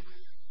to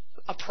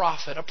a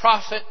prophet. A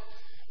prophet,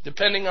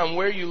 depending on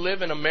where you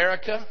live in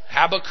America,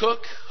 Habakkuk,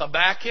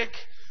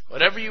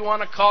 whatever you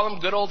want to call him,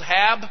 good old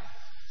Hab.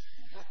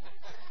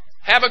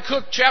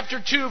 Habakkuk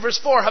chapter 2 verse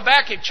 4.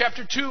 Habakkuk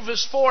chapter 2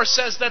 verse 4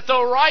 says that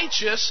the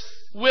righteous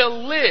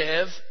will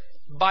live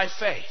by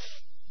faith.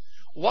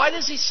 Why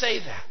does he say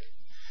that?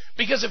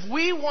 Because if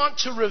we want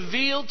to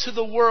reveal to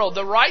the world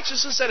the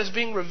righteousness that is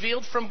being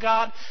revealed from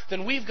God,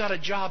 then we've got a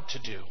job to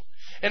do.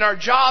 And our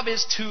job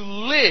is to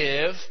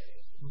live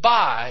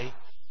by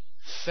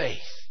faith.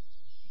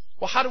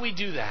 Well, how do we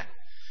do that?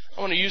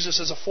 I want to use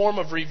this as a form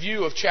of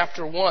review of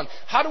chapter 1.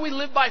 How do we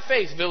live by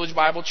faith, Village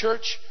Bible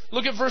Church?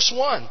 Look at verse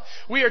 1.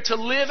 We are to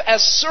live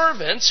as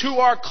servants who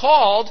are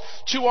called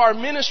to our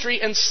ministry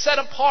and set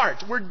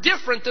apart. We're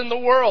different than the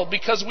world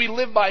because we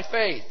live by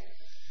faith.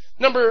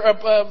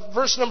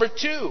 Verse number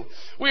 2.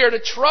 We are to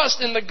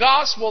trust in the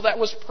gospel that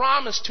was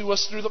promised to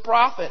us through the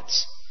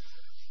prophets.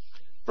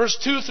 Verse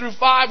 2 through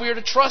 5, we are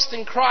to trust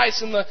in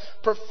Christ and the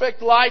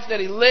perfect life that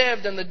He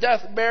lived and the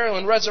death, burial,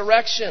 and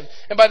resurrection.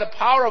 And by the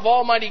power of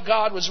Almighty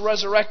God was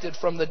resurrected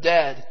from the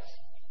dead.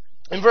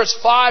 In verse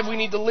 5, we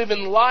need to live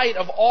in light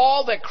of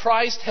all that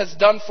Christ has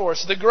done for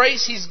us. The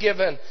grace He's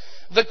given,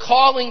 the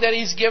calling that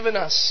He's given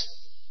us,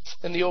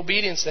 and the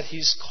obedience that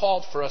He's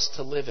called for us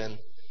to live in.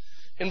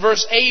 In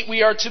verse 8,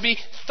 we are to be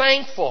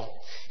thankful.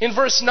 In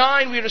verse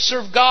 9, we are to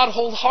serve God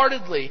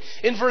wholeheartedly.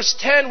 In verse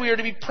 10, we are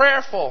to be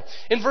prayerful.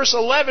 In verse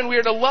 11, we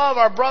are to love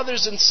our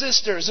brothers and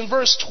sisters. In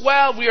verse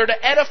 12, we are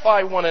to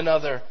edify one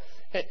another.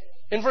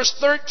 In verse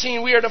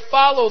 13, we are to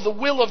follow the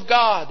will of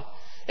God.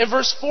 In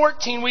verse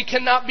 14, we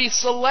cannot be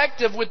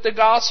selective with the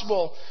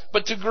gospel,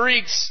 but to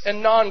Greeks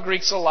and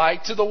non-Greeks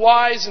alike, to the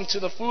wise and to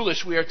the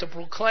foolish, we are to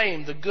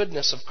proclaim the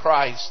goodness of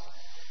Christ.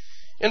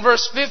 In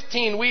verse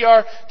 15, we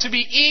are to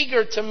be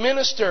eager to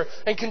minister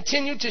and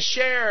continue to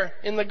share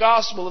in the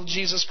gospel of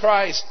Jesus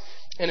Christ.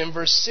 And in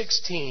verse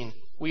 16,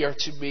 we are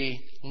to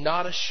be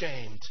not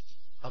ashamed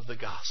of the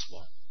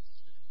gospel.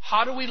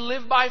 How do we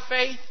live by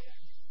faith?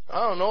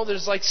 I don't know,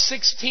 there's like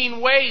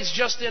 16 ways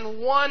just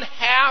in one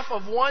half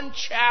of one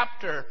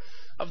chapter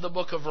of the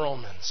book of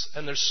Romans.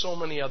 And there's so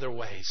many other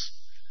ways.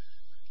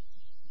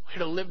 We're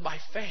to live by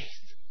faith.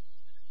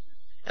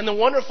 And the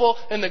wonderful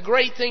and the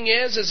great thing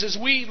is as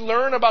we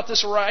learn about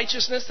this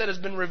righteousness that has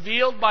been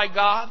revealed by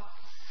God,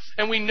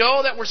 and we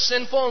know that we're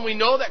sinful, and we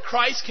know that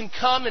Christ can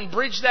come and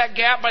bridge that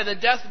gap by the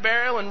death,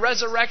 burial, and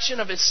resurrection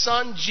of His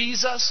Son,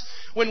 Jesus,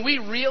 when we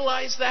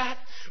realize that,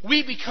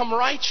 we become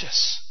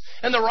righteous.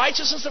 And the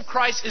righteousness of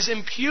Christ is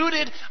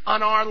imputed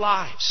on our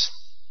lives.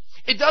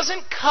 It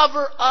doesn't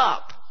cover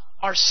up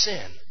our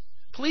sin.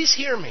 Please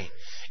hear me.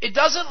 It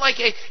doesn't like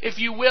if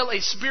you will,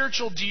 a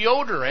spiritual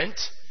deodorant.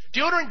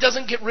 Deodorant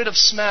doesn't get rid of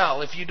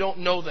smell, if you don't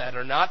know that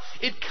or not.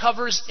 It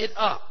covers it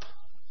up.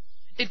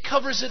 It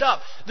covers it up.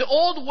 The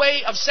old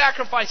way of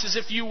sacrifices,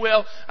 if you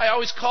will, I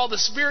always call the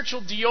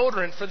spiritual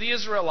deodorant for the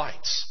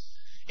Israelites.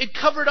 It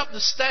covered up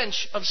the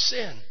stench of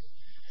sin.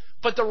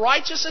 But the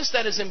righteousness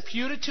that is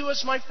imputed to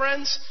us, my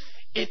friends,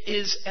 it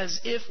is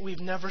as if we've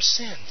never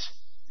sinned.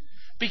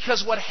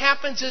 Because what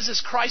happens is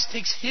Christ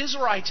takes His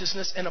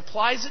righteousness and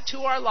applies it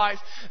to our life,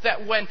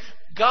 that when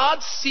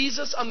God sees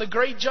us on the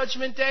great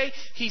judgment day,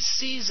 He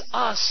sees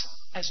us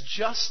as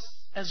just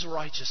as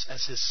righteous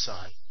as His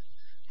Son.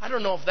 I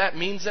don't know if that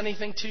means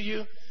anything to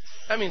you.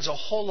 That means a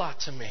whole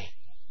lot to me.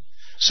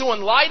 So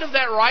in light of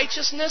that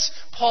righteousness,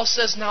 Paul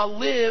says, now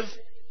live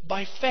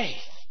by faith.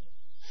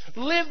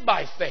 Live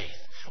by faith.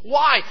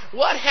 Why?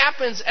 What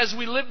happens as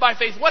we live by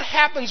faith? What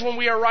happens when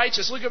we are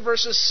righteous? Look at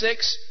verses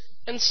 6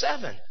 and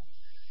 7.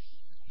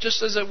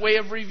 Just as a way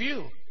of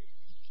review.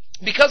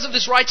 Because of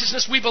this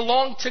righteousness, we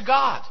belong to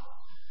God.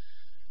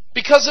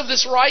 Because of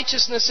this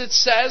righteousness, it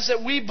says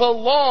that we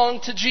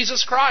belong to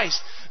Jesus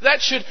Christ.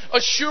 That should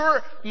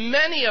assure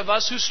many of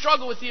us who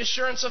struggle with the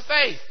assurance of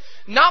faith.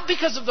 Not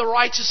because of the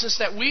righteousness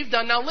that we've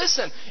done. Now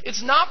listen,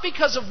 it's not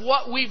because of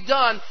what we've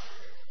done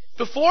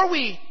before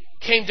we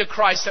came to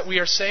Christ that we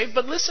are saved,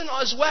 but listen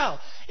as well.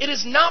 It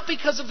is not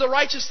because of the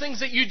righteous things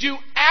that you do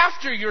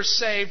after you're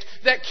saved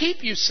that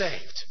keep you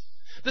saved.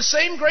 The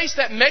same grace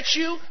that met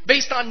you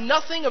based on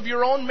nothing of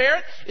your own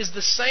merit is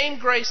the same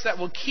grace that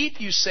will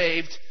keep you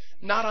saved,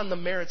 not on the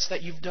merits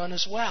that you've done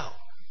as well.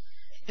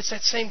 It's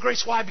that same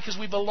grace. Why? Because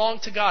we belong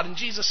to God. And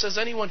Jesus says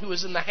anyone who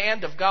is in the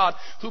hand of God,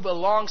 who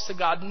belongs to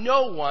God,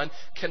 no one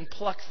can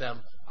pluck them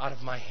out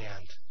of my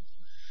hand.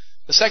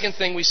 The second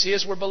thing we see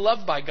is we're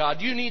beloved by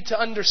God. You need to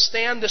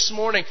understand this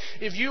morning,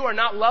 if you are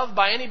not loved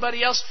by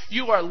anybody else,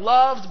 you are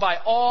loved by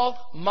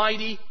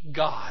Almighty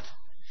God.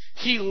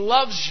 He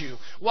loves you.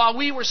 While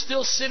we were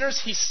still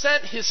sinners, He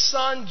sent His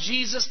Son,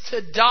 Jesus,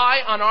 to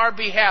die on our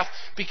behalf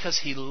because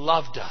He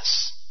loved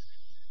us.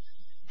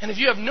 And if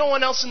you have no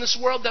one else in this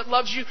world that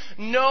loves you,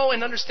 know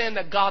and understand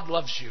that God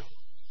loves you.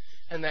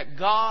 And that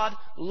God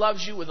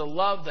loves you with a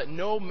love that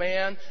no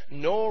man,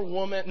 no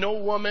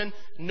woman,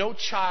 no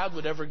child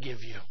would ever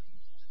give you.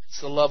 It's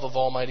the love of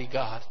Almighty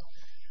God.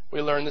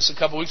 We learned this a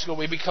couple weeks ago.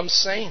 We become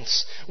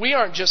saints. We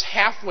aren't just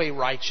halfway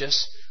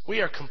righteous.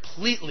 We are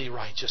completely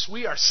righteous.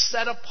 We are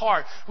set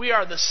apart. We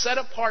are the set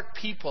apart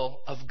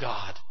people of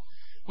God.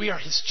 We are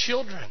His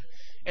children.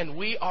 And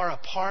we are a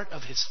part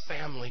of His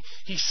family.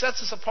 He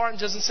sets us apart and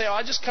doesn't say,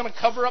 I just kind of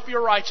cover up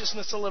your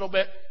righteousness a little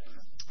bit,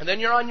 and then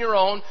you're on your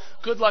own.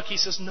 Good luck. He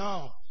says,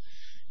 no,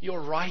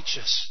 you're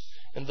righteous.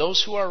 And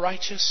those who are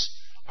righteous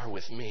are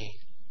with me.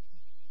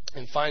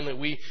 And finally,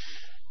 we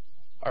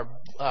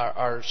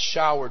are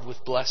showered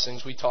with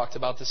blessings. We talked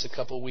about this a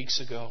couple of weeks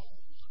ago.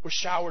 We're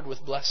showered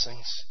with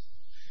blessings.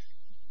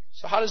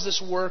 So how does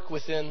this work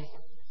within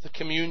the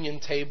communion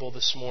table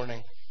this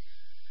morning?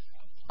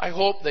 I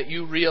hope that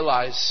you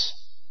realize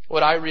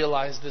what I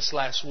realized this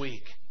last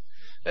week.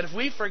 That if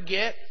we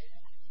forget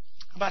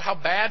about how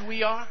bad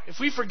we are, if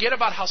we forget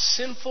about how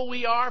sinful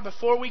we are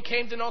before we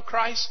came to know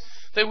Christ,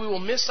 that we will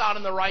miss out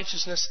on the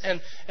righteousness.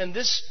 And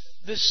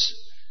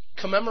this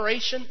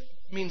commemoration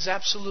means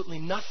absolutely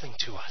nothing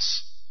to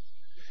us.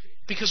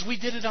 Because we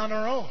did it on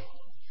our own.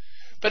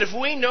 But if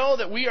we know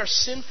that we are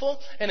sinful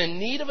and in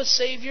need of a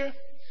Savior,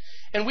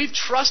 and we've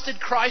trusted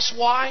Christ,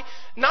 why?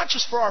 Not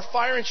just for our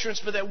fire insurance,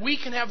 but that we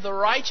can have the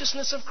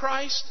righteousness of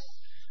Christ,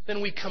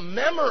 then we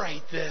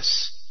commemorate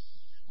this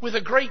with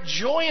a great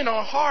joy in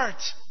our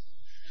heart.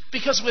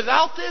 Because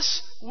without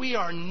this, we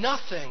are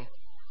nothing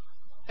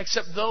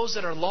except those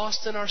that are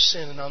lost in our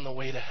sin and on the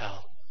way to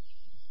hell.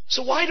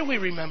 So why do we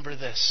remember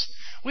this?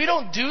 We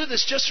don't do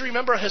this just to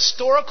remember a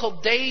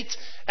historical date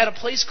at a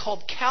place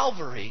called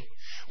Calvary.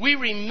 We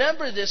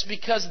remember this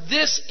because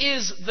this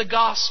is the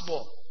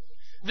gospel.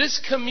 This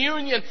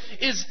communion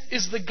is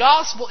the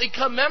gospel. It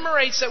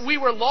commemorates that we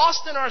were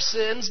lost in our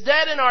sins,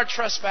 dead in our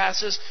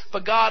trespasses,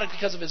 but God,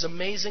 because of His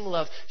amazing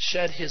love,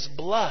 shed His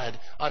blood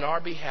on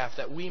our behalf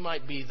that we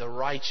might be the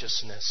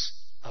righteousness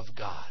of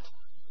God.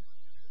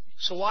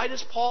 So why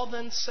does Paul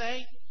then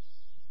say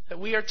that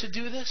we are to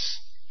do this?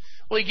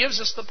 Well, he gives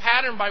us the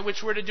pattern by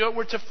which we're to do it.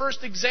 We're to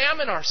first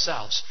examine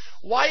ourselves.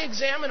 Why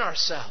examine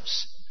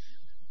ourselves?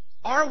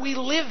 Are we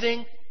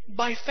living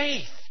by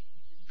faith?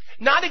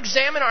 Not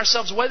examine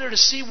ourselves whether to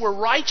see we're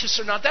righteous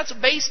or not. That's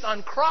based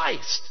on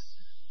Christ.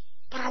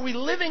 But are we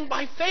living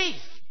by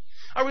faith?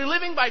 Are we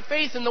living by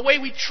faith in the way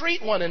we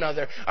treat one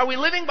another? Are we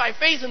living by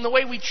faith in the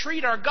way we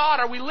treat our God?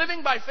 Are we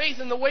living by faith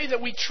in the way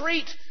that we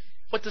treat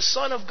what the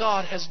Son of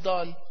God has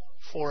done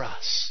for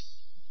us?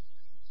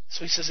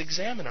 So he says,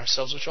 examine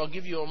ourselves, which I'll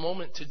give you a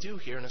moment to do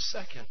here in a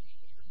second.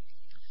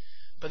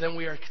 But then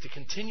we are to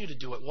continue to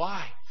do it.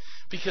 Why?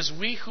 Because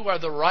we who are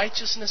the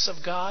righteousness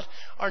of God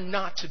are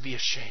not to be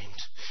ashamed.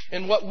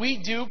 And what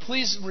we do,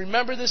 please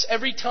remember this,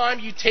 every time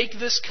you take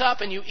this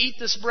cup and you eat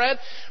this bread,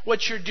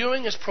 what you're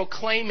doing is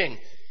proclaiming.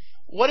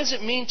 What does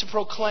it mean to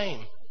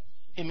proclaim?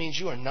 It means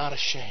you are not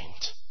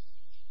ashamed.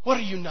 What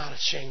are you not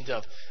ashamed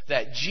of?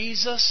 That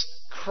Jesus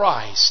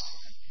Christ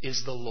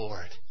is the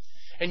Lord.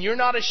 And you're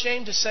not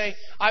ashamed to say,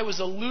 I was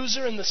a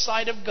loser in the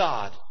sight of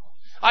God.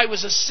 I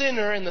was a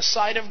sinner in the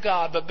sight of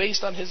God, but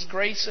based on His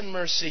grace and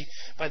mercy,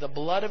 by the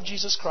blood of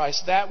Jesus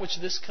Christ, that which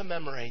this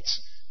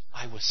commemorates,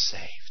 I was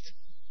saved.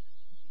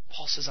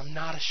 Paul says, I'm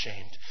not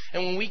ashamed.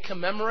 And when we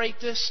commemorate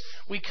this,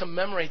 we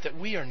commemorate that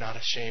we are not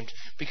ashamed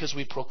because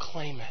we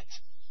proclaim it.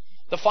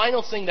 The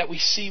final thing that we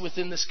see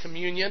within this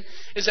communion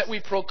is that we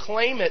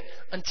proclaim it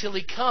until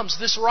He comes.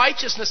 This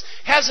righteousness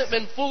hasn't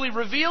been fully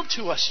revealed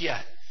to us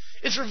yet.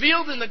 It's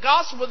revealed in the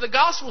gospel, but the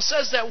gospel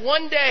says that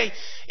one day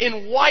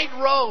in white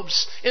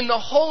robes, in the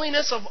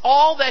holiness of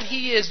all that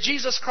He is,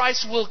 Jesus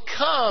Christ will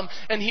come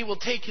and He will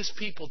take His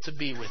people to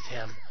be with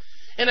Him.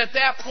 And at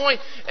that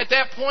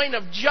point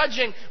of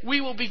judging,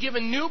 we will be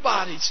given new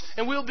bodies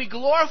and we will be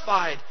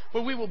glorified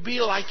where we will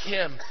be like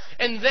Him.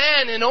 And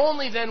then and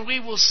only then we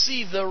will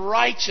see the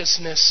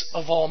righteousness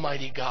of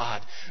Almighty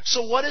God.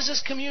 So what does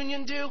this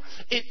communion do?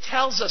 It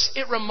tells us,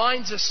 it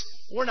reminds us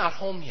we're not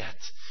home yet.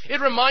 It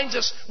reminds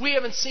us we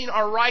haven't seen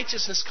our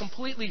righteousness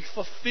completely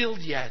fulfilled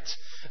yet.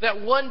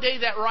 That one day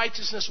that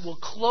righteousness will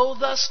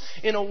clothe us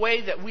in a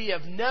way that we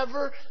have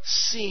never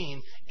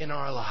seen in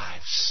our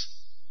lives.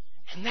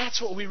 And that's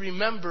what we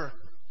remember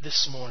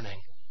this morning.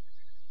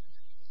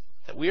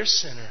 That we are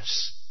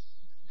sinners.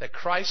 That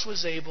Christ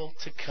was able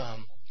to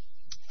come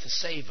to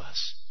save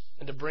us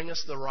and to bring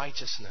us the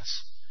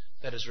righteousness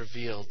that is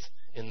revealed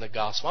in the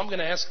gospel. I'm going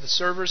to ask the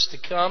servers to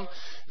come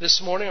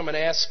this morning. I'm going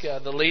to ask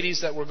the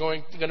ladies that we're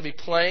going to be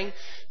playing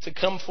to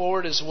come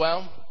forward as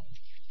well.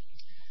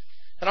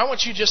 And I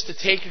want you just to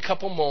take a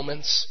couple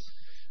moments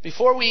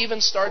before we even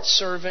start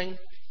serving,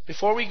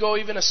 before we go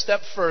even a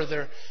step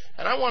further,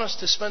 and I want us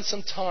to spend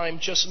some time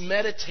just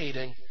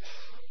meditating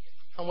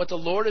on what the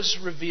Lord has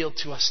revealed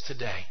to us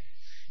today,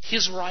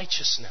 His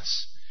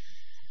righteousness.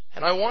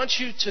 And I want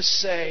you to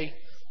say,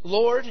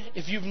 Lord,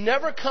 if you've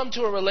never come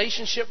to a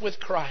relationship with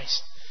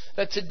Christ,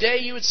 that today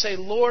you would say,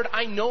 Lord,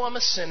 I know I'm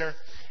a sinner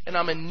and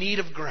I'm in need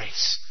of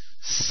grace.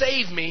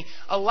 Save me.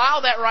 Allow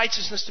that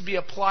righteousness to be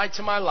applied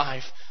to my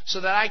life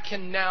so that I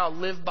can now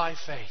live by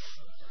faith.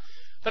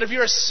 But if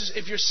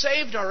you're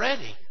saved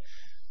already,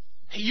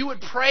 you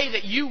would pray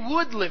that you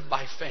would live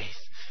by faith.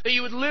 That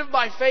you would live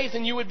by faith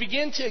and you would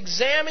begin to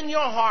examine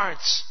your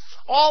hearts,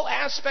 all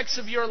aspects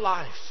of your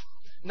life.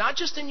 Not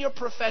just in your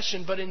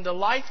profession, but in the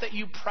life that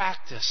you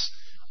practice.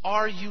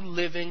 Are you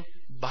living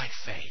by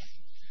faith?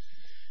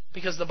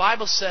 Because the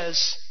Bible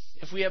says,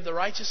 if we have the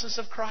righteousness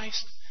of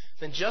Christ,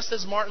 then just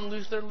as Martin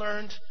Luther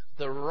learned,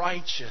 the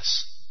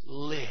righteous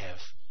live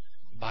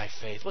by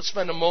faith. Let's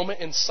spend a moment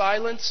in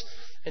silence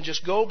and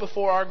just go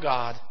before our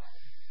God,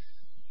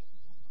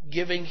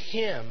 giving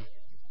Him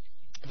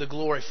the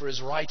glory for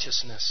His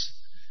righteousness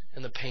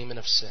and the payment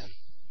of sin.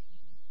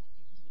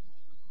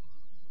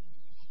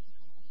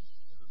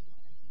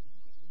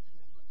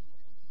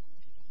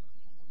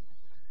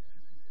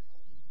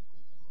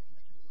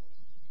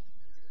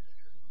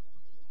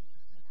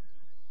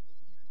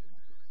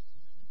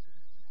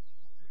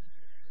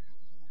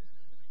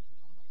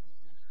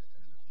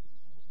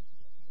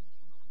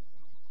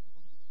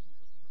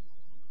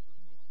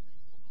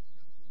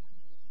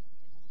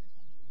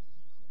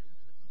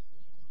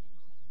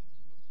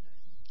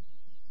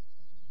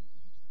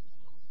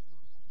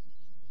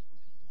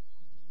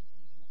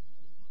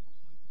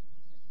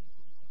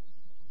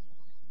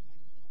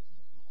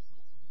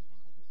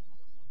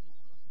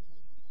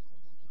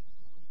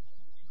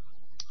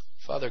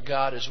 Father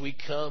God, as we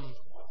come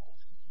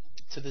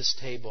to this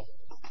table,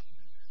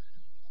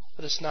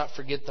 let us not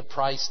forget the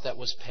price that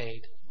was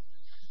paid.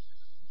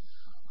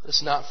 Let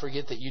us not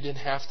forget that you didn't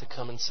have to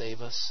come and save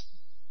us.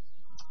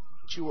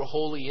 That you were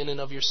holy in and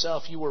of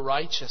yourself. You were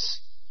righteous.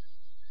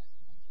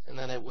 And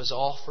that it was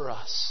all for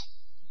us.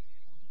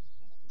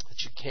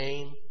 That you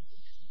came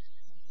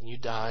and you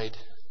died.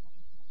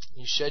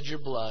 You shed your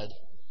blood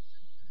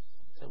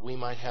that we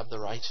might have the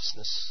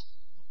righteousness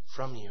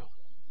from you.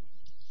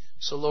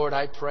 So, Lord,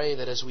 I pray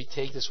that as we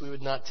take this, we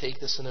would not take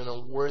this in an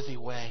unworthy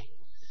way.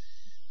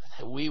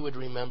 That we would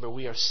remember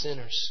we are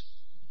sinners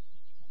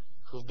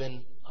who have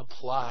been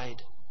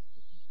applied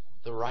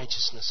the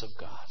righteousness of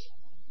God.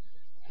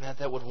 And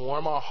that would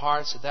warm our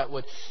hearts, that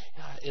would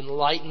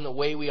enlighten the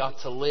way we ought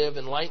to live,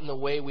 enlighten the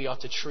way we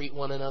ought to treat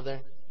one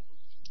another,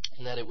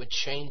 and that it would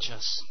change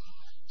us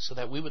so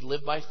that we would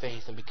live by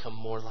faith and become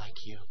more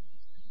like you.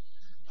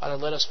 Father,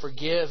 let us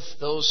forgive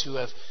those who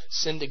have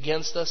sinned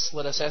against us.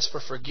 Let us ask for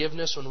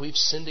forgiveness when we've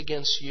sinned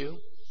against you.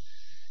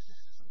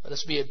 Let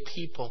us be a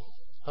people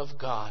of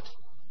God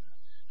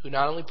who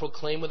not only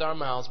proclaim with our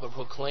mouths, but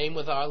proclaim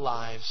with our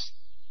lives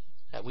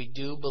that we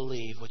do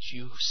believe what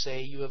you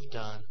say you have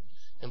done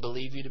and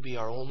believe you to be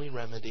our only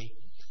remedy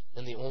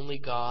and the only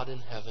God in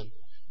heaven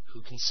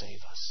who can save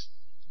us.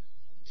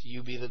 To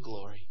you be the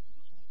glory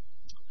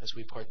as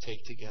we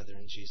partake together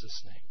in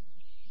Jesus' name.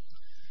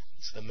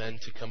 It's the men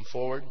to come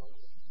forward.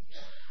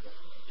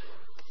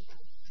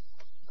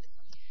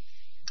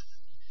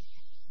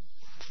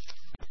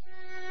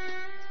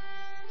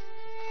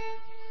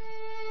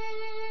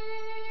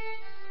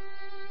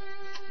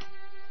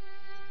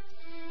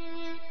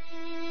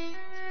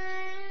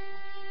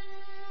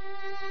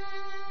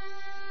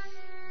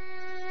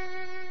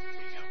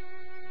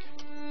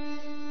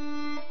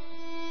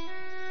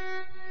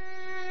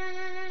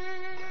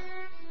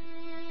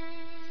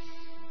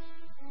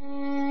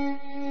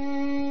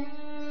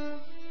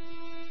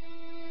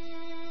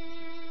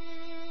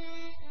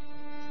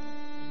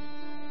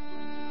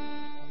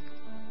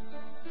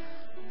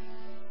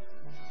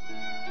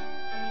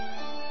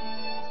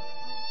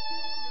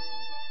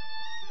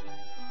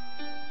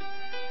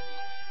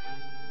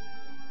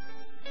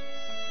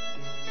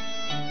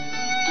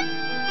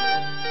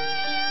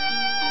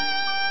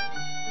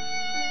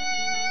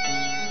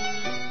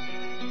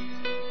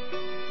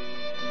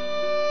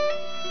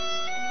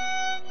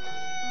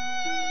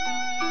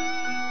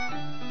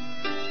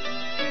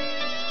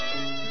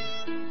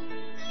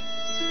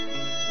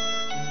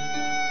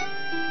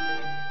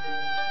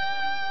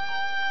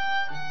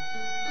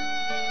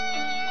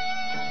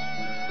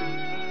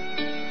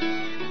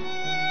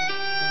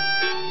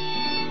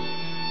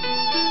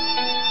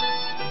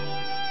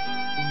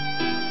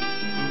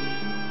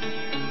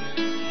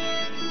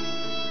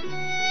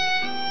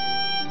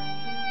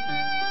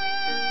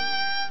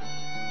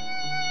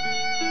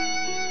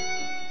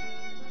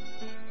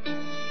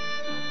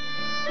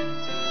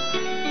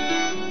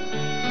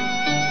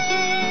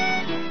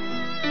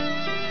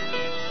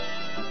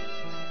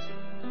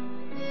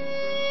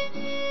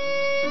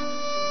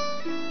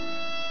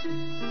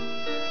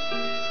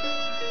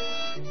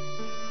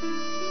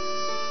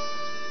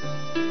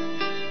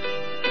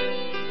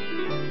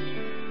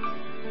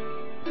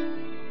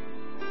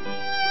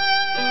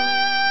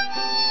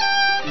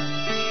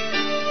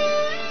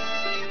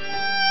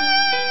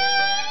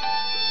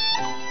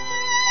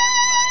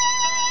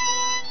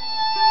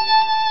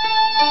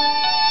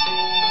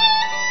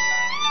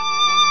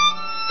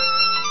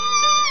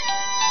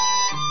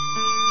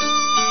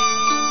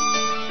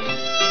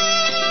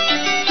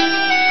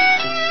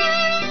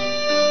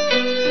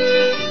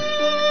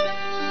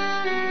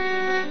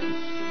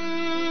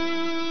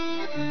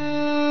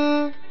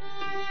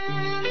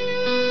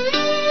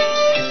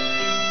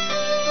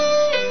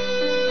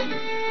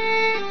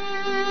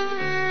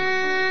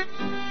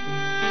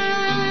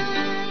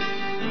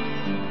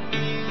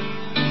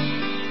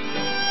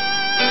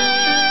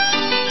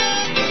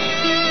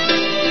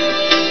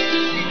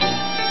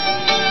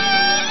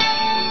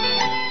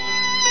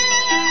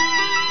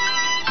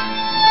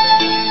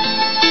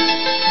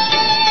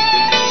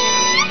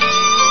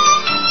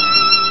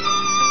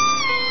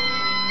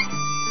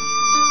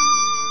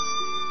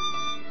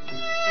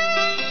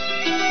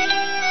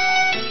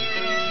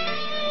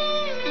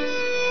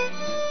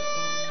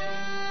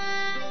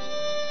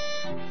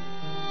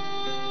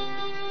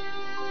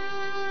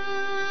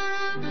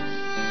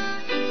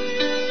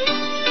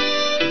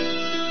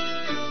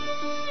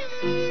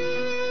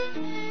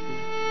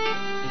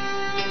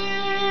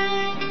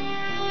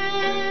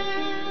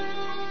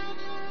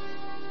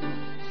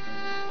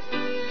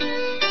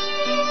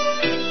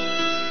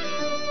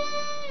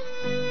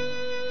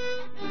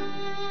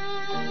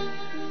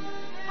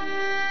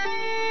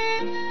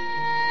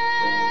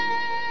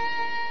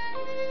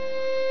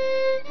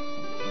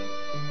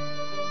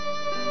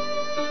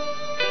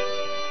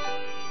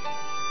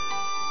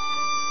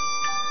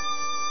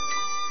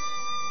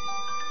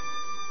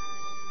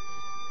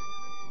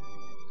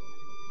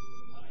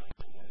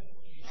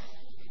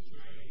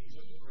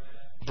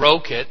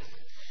 broke it,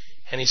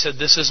 and He said,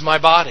 "This is my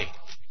body."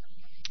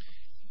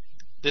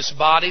 This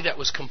body that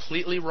was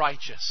completely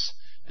righteous,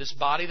 this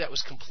body that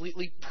was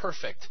completely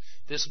perfect,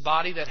 this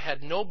body that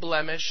had no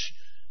blemish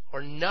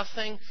or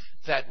nothing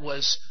that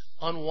was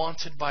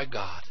unwanted by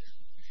God.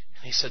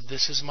 And He said,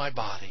 "This is my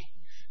body."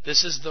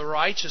 This is the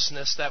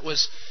righteousness that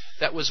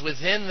was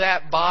within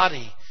that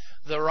body,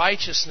 the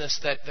righteousness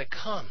that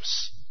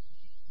comes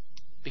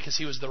because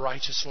He was the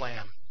righteous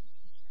Lamb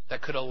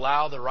that could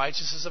allow the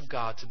righteousness of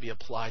God to be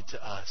applied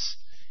to us.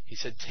 He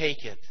said,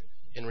 "Take it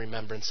in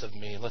remembrance of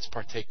me." Let's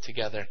partake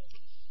together.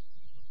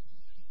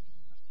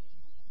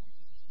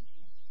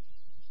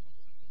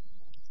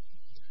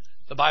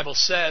 The Bible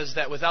says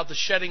that without the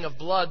shedding of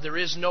blood, there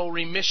is no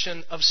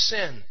remission of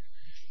sin.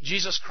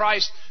 Jesus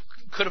Christ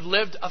could have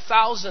lived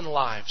 1,000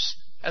 lives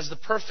as the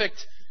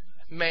perfect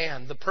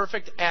man, the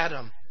perfect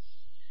Adam.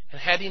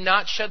 And had He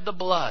not shed the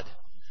blood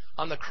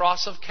on the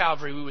cross of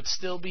Calvary, we would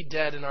still be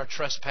dead in our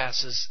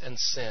trespasses and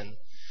sin.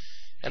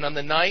 And on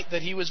the night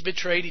that He was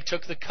betrayed, He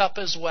took the cup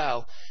as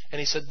well. And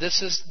He said,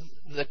 "This is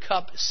the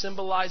cup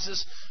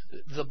symbolizes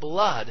the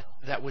blood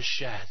that was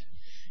shed."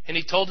 And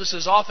He told us,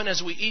 as often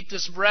as we eat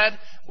this bread,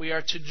 we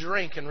are to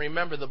drink and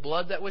remember the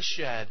blood that was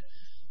shed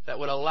that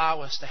would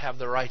allow us to have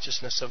the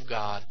righteousness of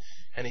God.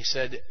 And He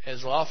said,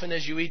 as often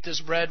as you eat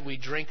this bread, we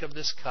drink of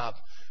this cup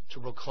to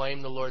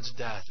proclaim the Lord's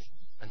death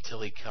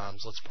until He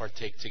comes. Let's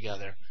partake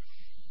together.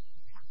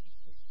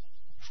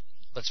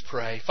 Let's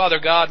pray. Father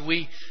God,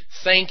 we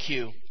thank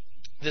You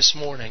this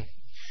morning.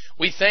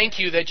 We thank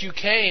You that You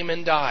came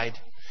and died.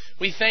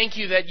 We thank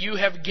You that You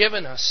have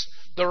given us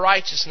the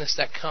righteousness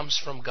that comes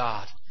from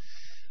God.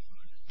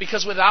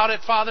 Because without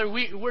it, Father,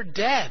 we're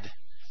dead.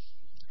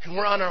 And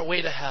we're on our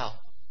way to hell.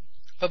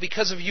 But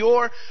because of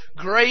Your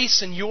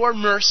grace and Your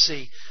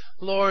mercy,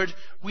 Lord,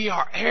 we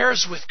are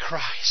heirs with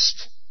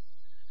Christ.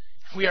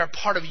 We are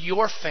part of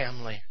Your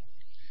family.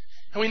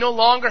 And we no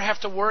longer have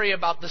to worry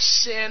about the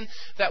sin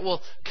that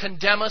will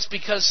condemn us,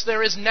 because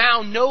there is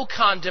now no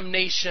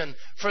condemnation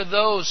for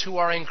those who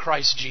are in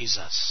Christ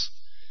Jesus.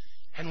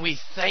 And we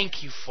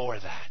thank You for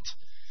that.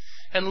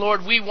 And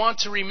Lord, we want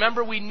to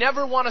remember, we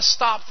never want to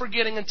stop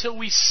forgetting until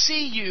we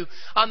see You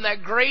on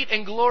that great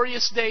and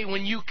glorious day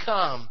when You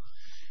come.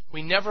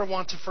 We never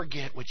want to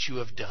forget what You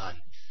have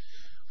done.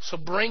 So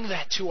bring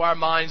that to our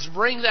minds,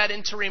 bring that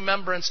into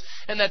remembrance,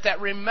 and that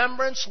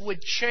remembrance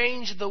would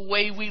change the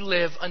way we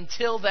live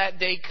until that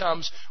day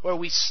comes where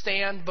we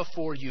stand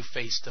before You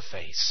face to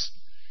face.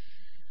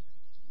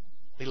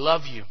 We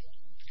love You,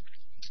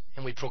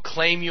 and we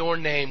proclaim Your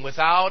name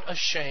without a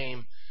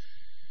shame,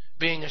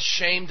 being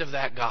ashamed of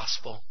that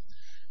gospel.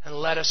 And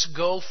let us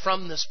go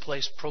from this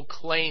place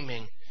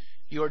proclaiming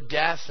Your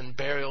death and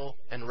burial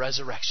and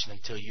resurrection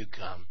until You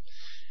come.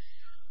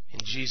 In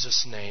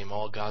Jesus' name,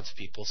 all God's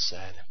people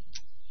said,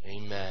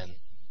 Amen.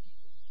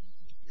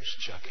 Here's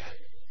Chuck at.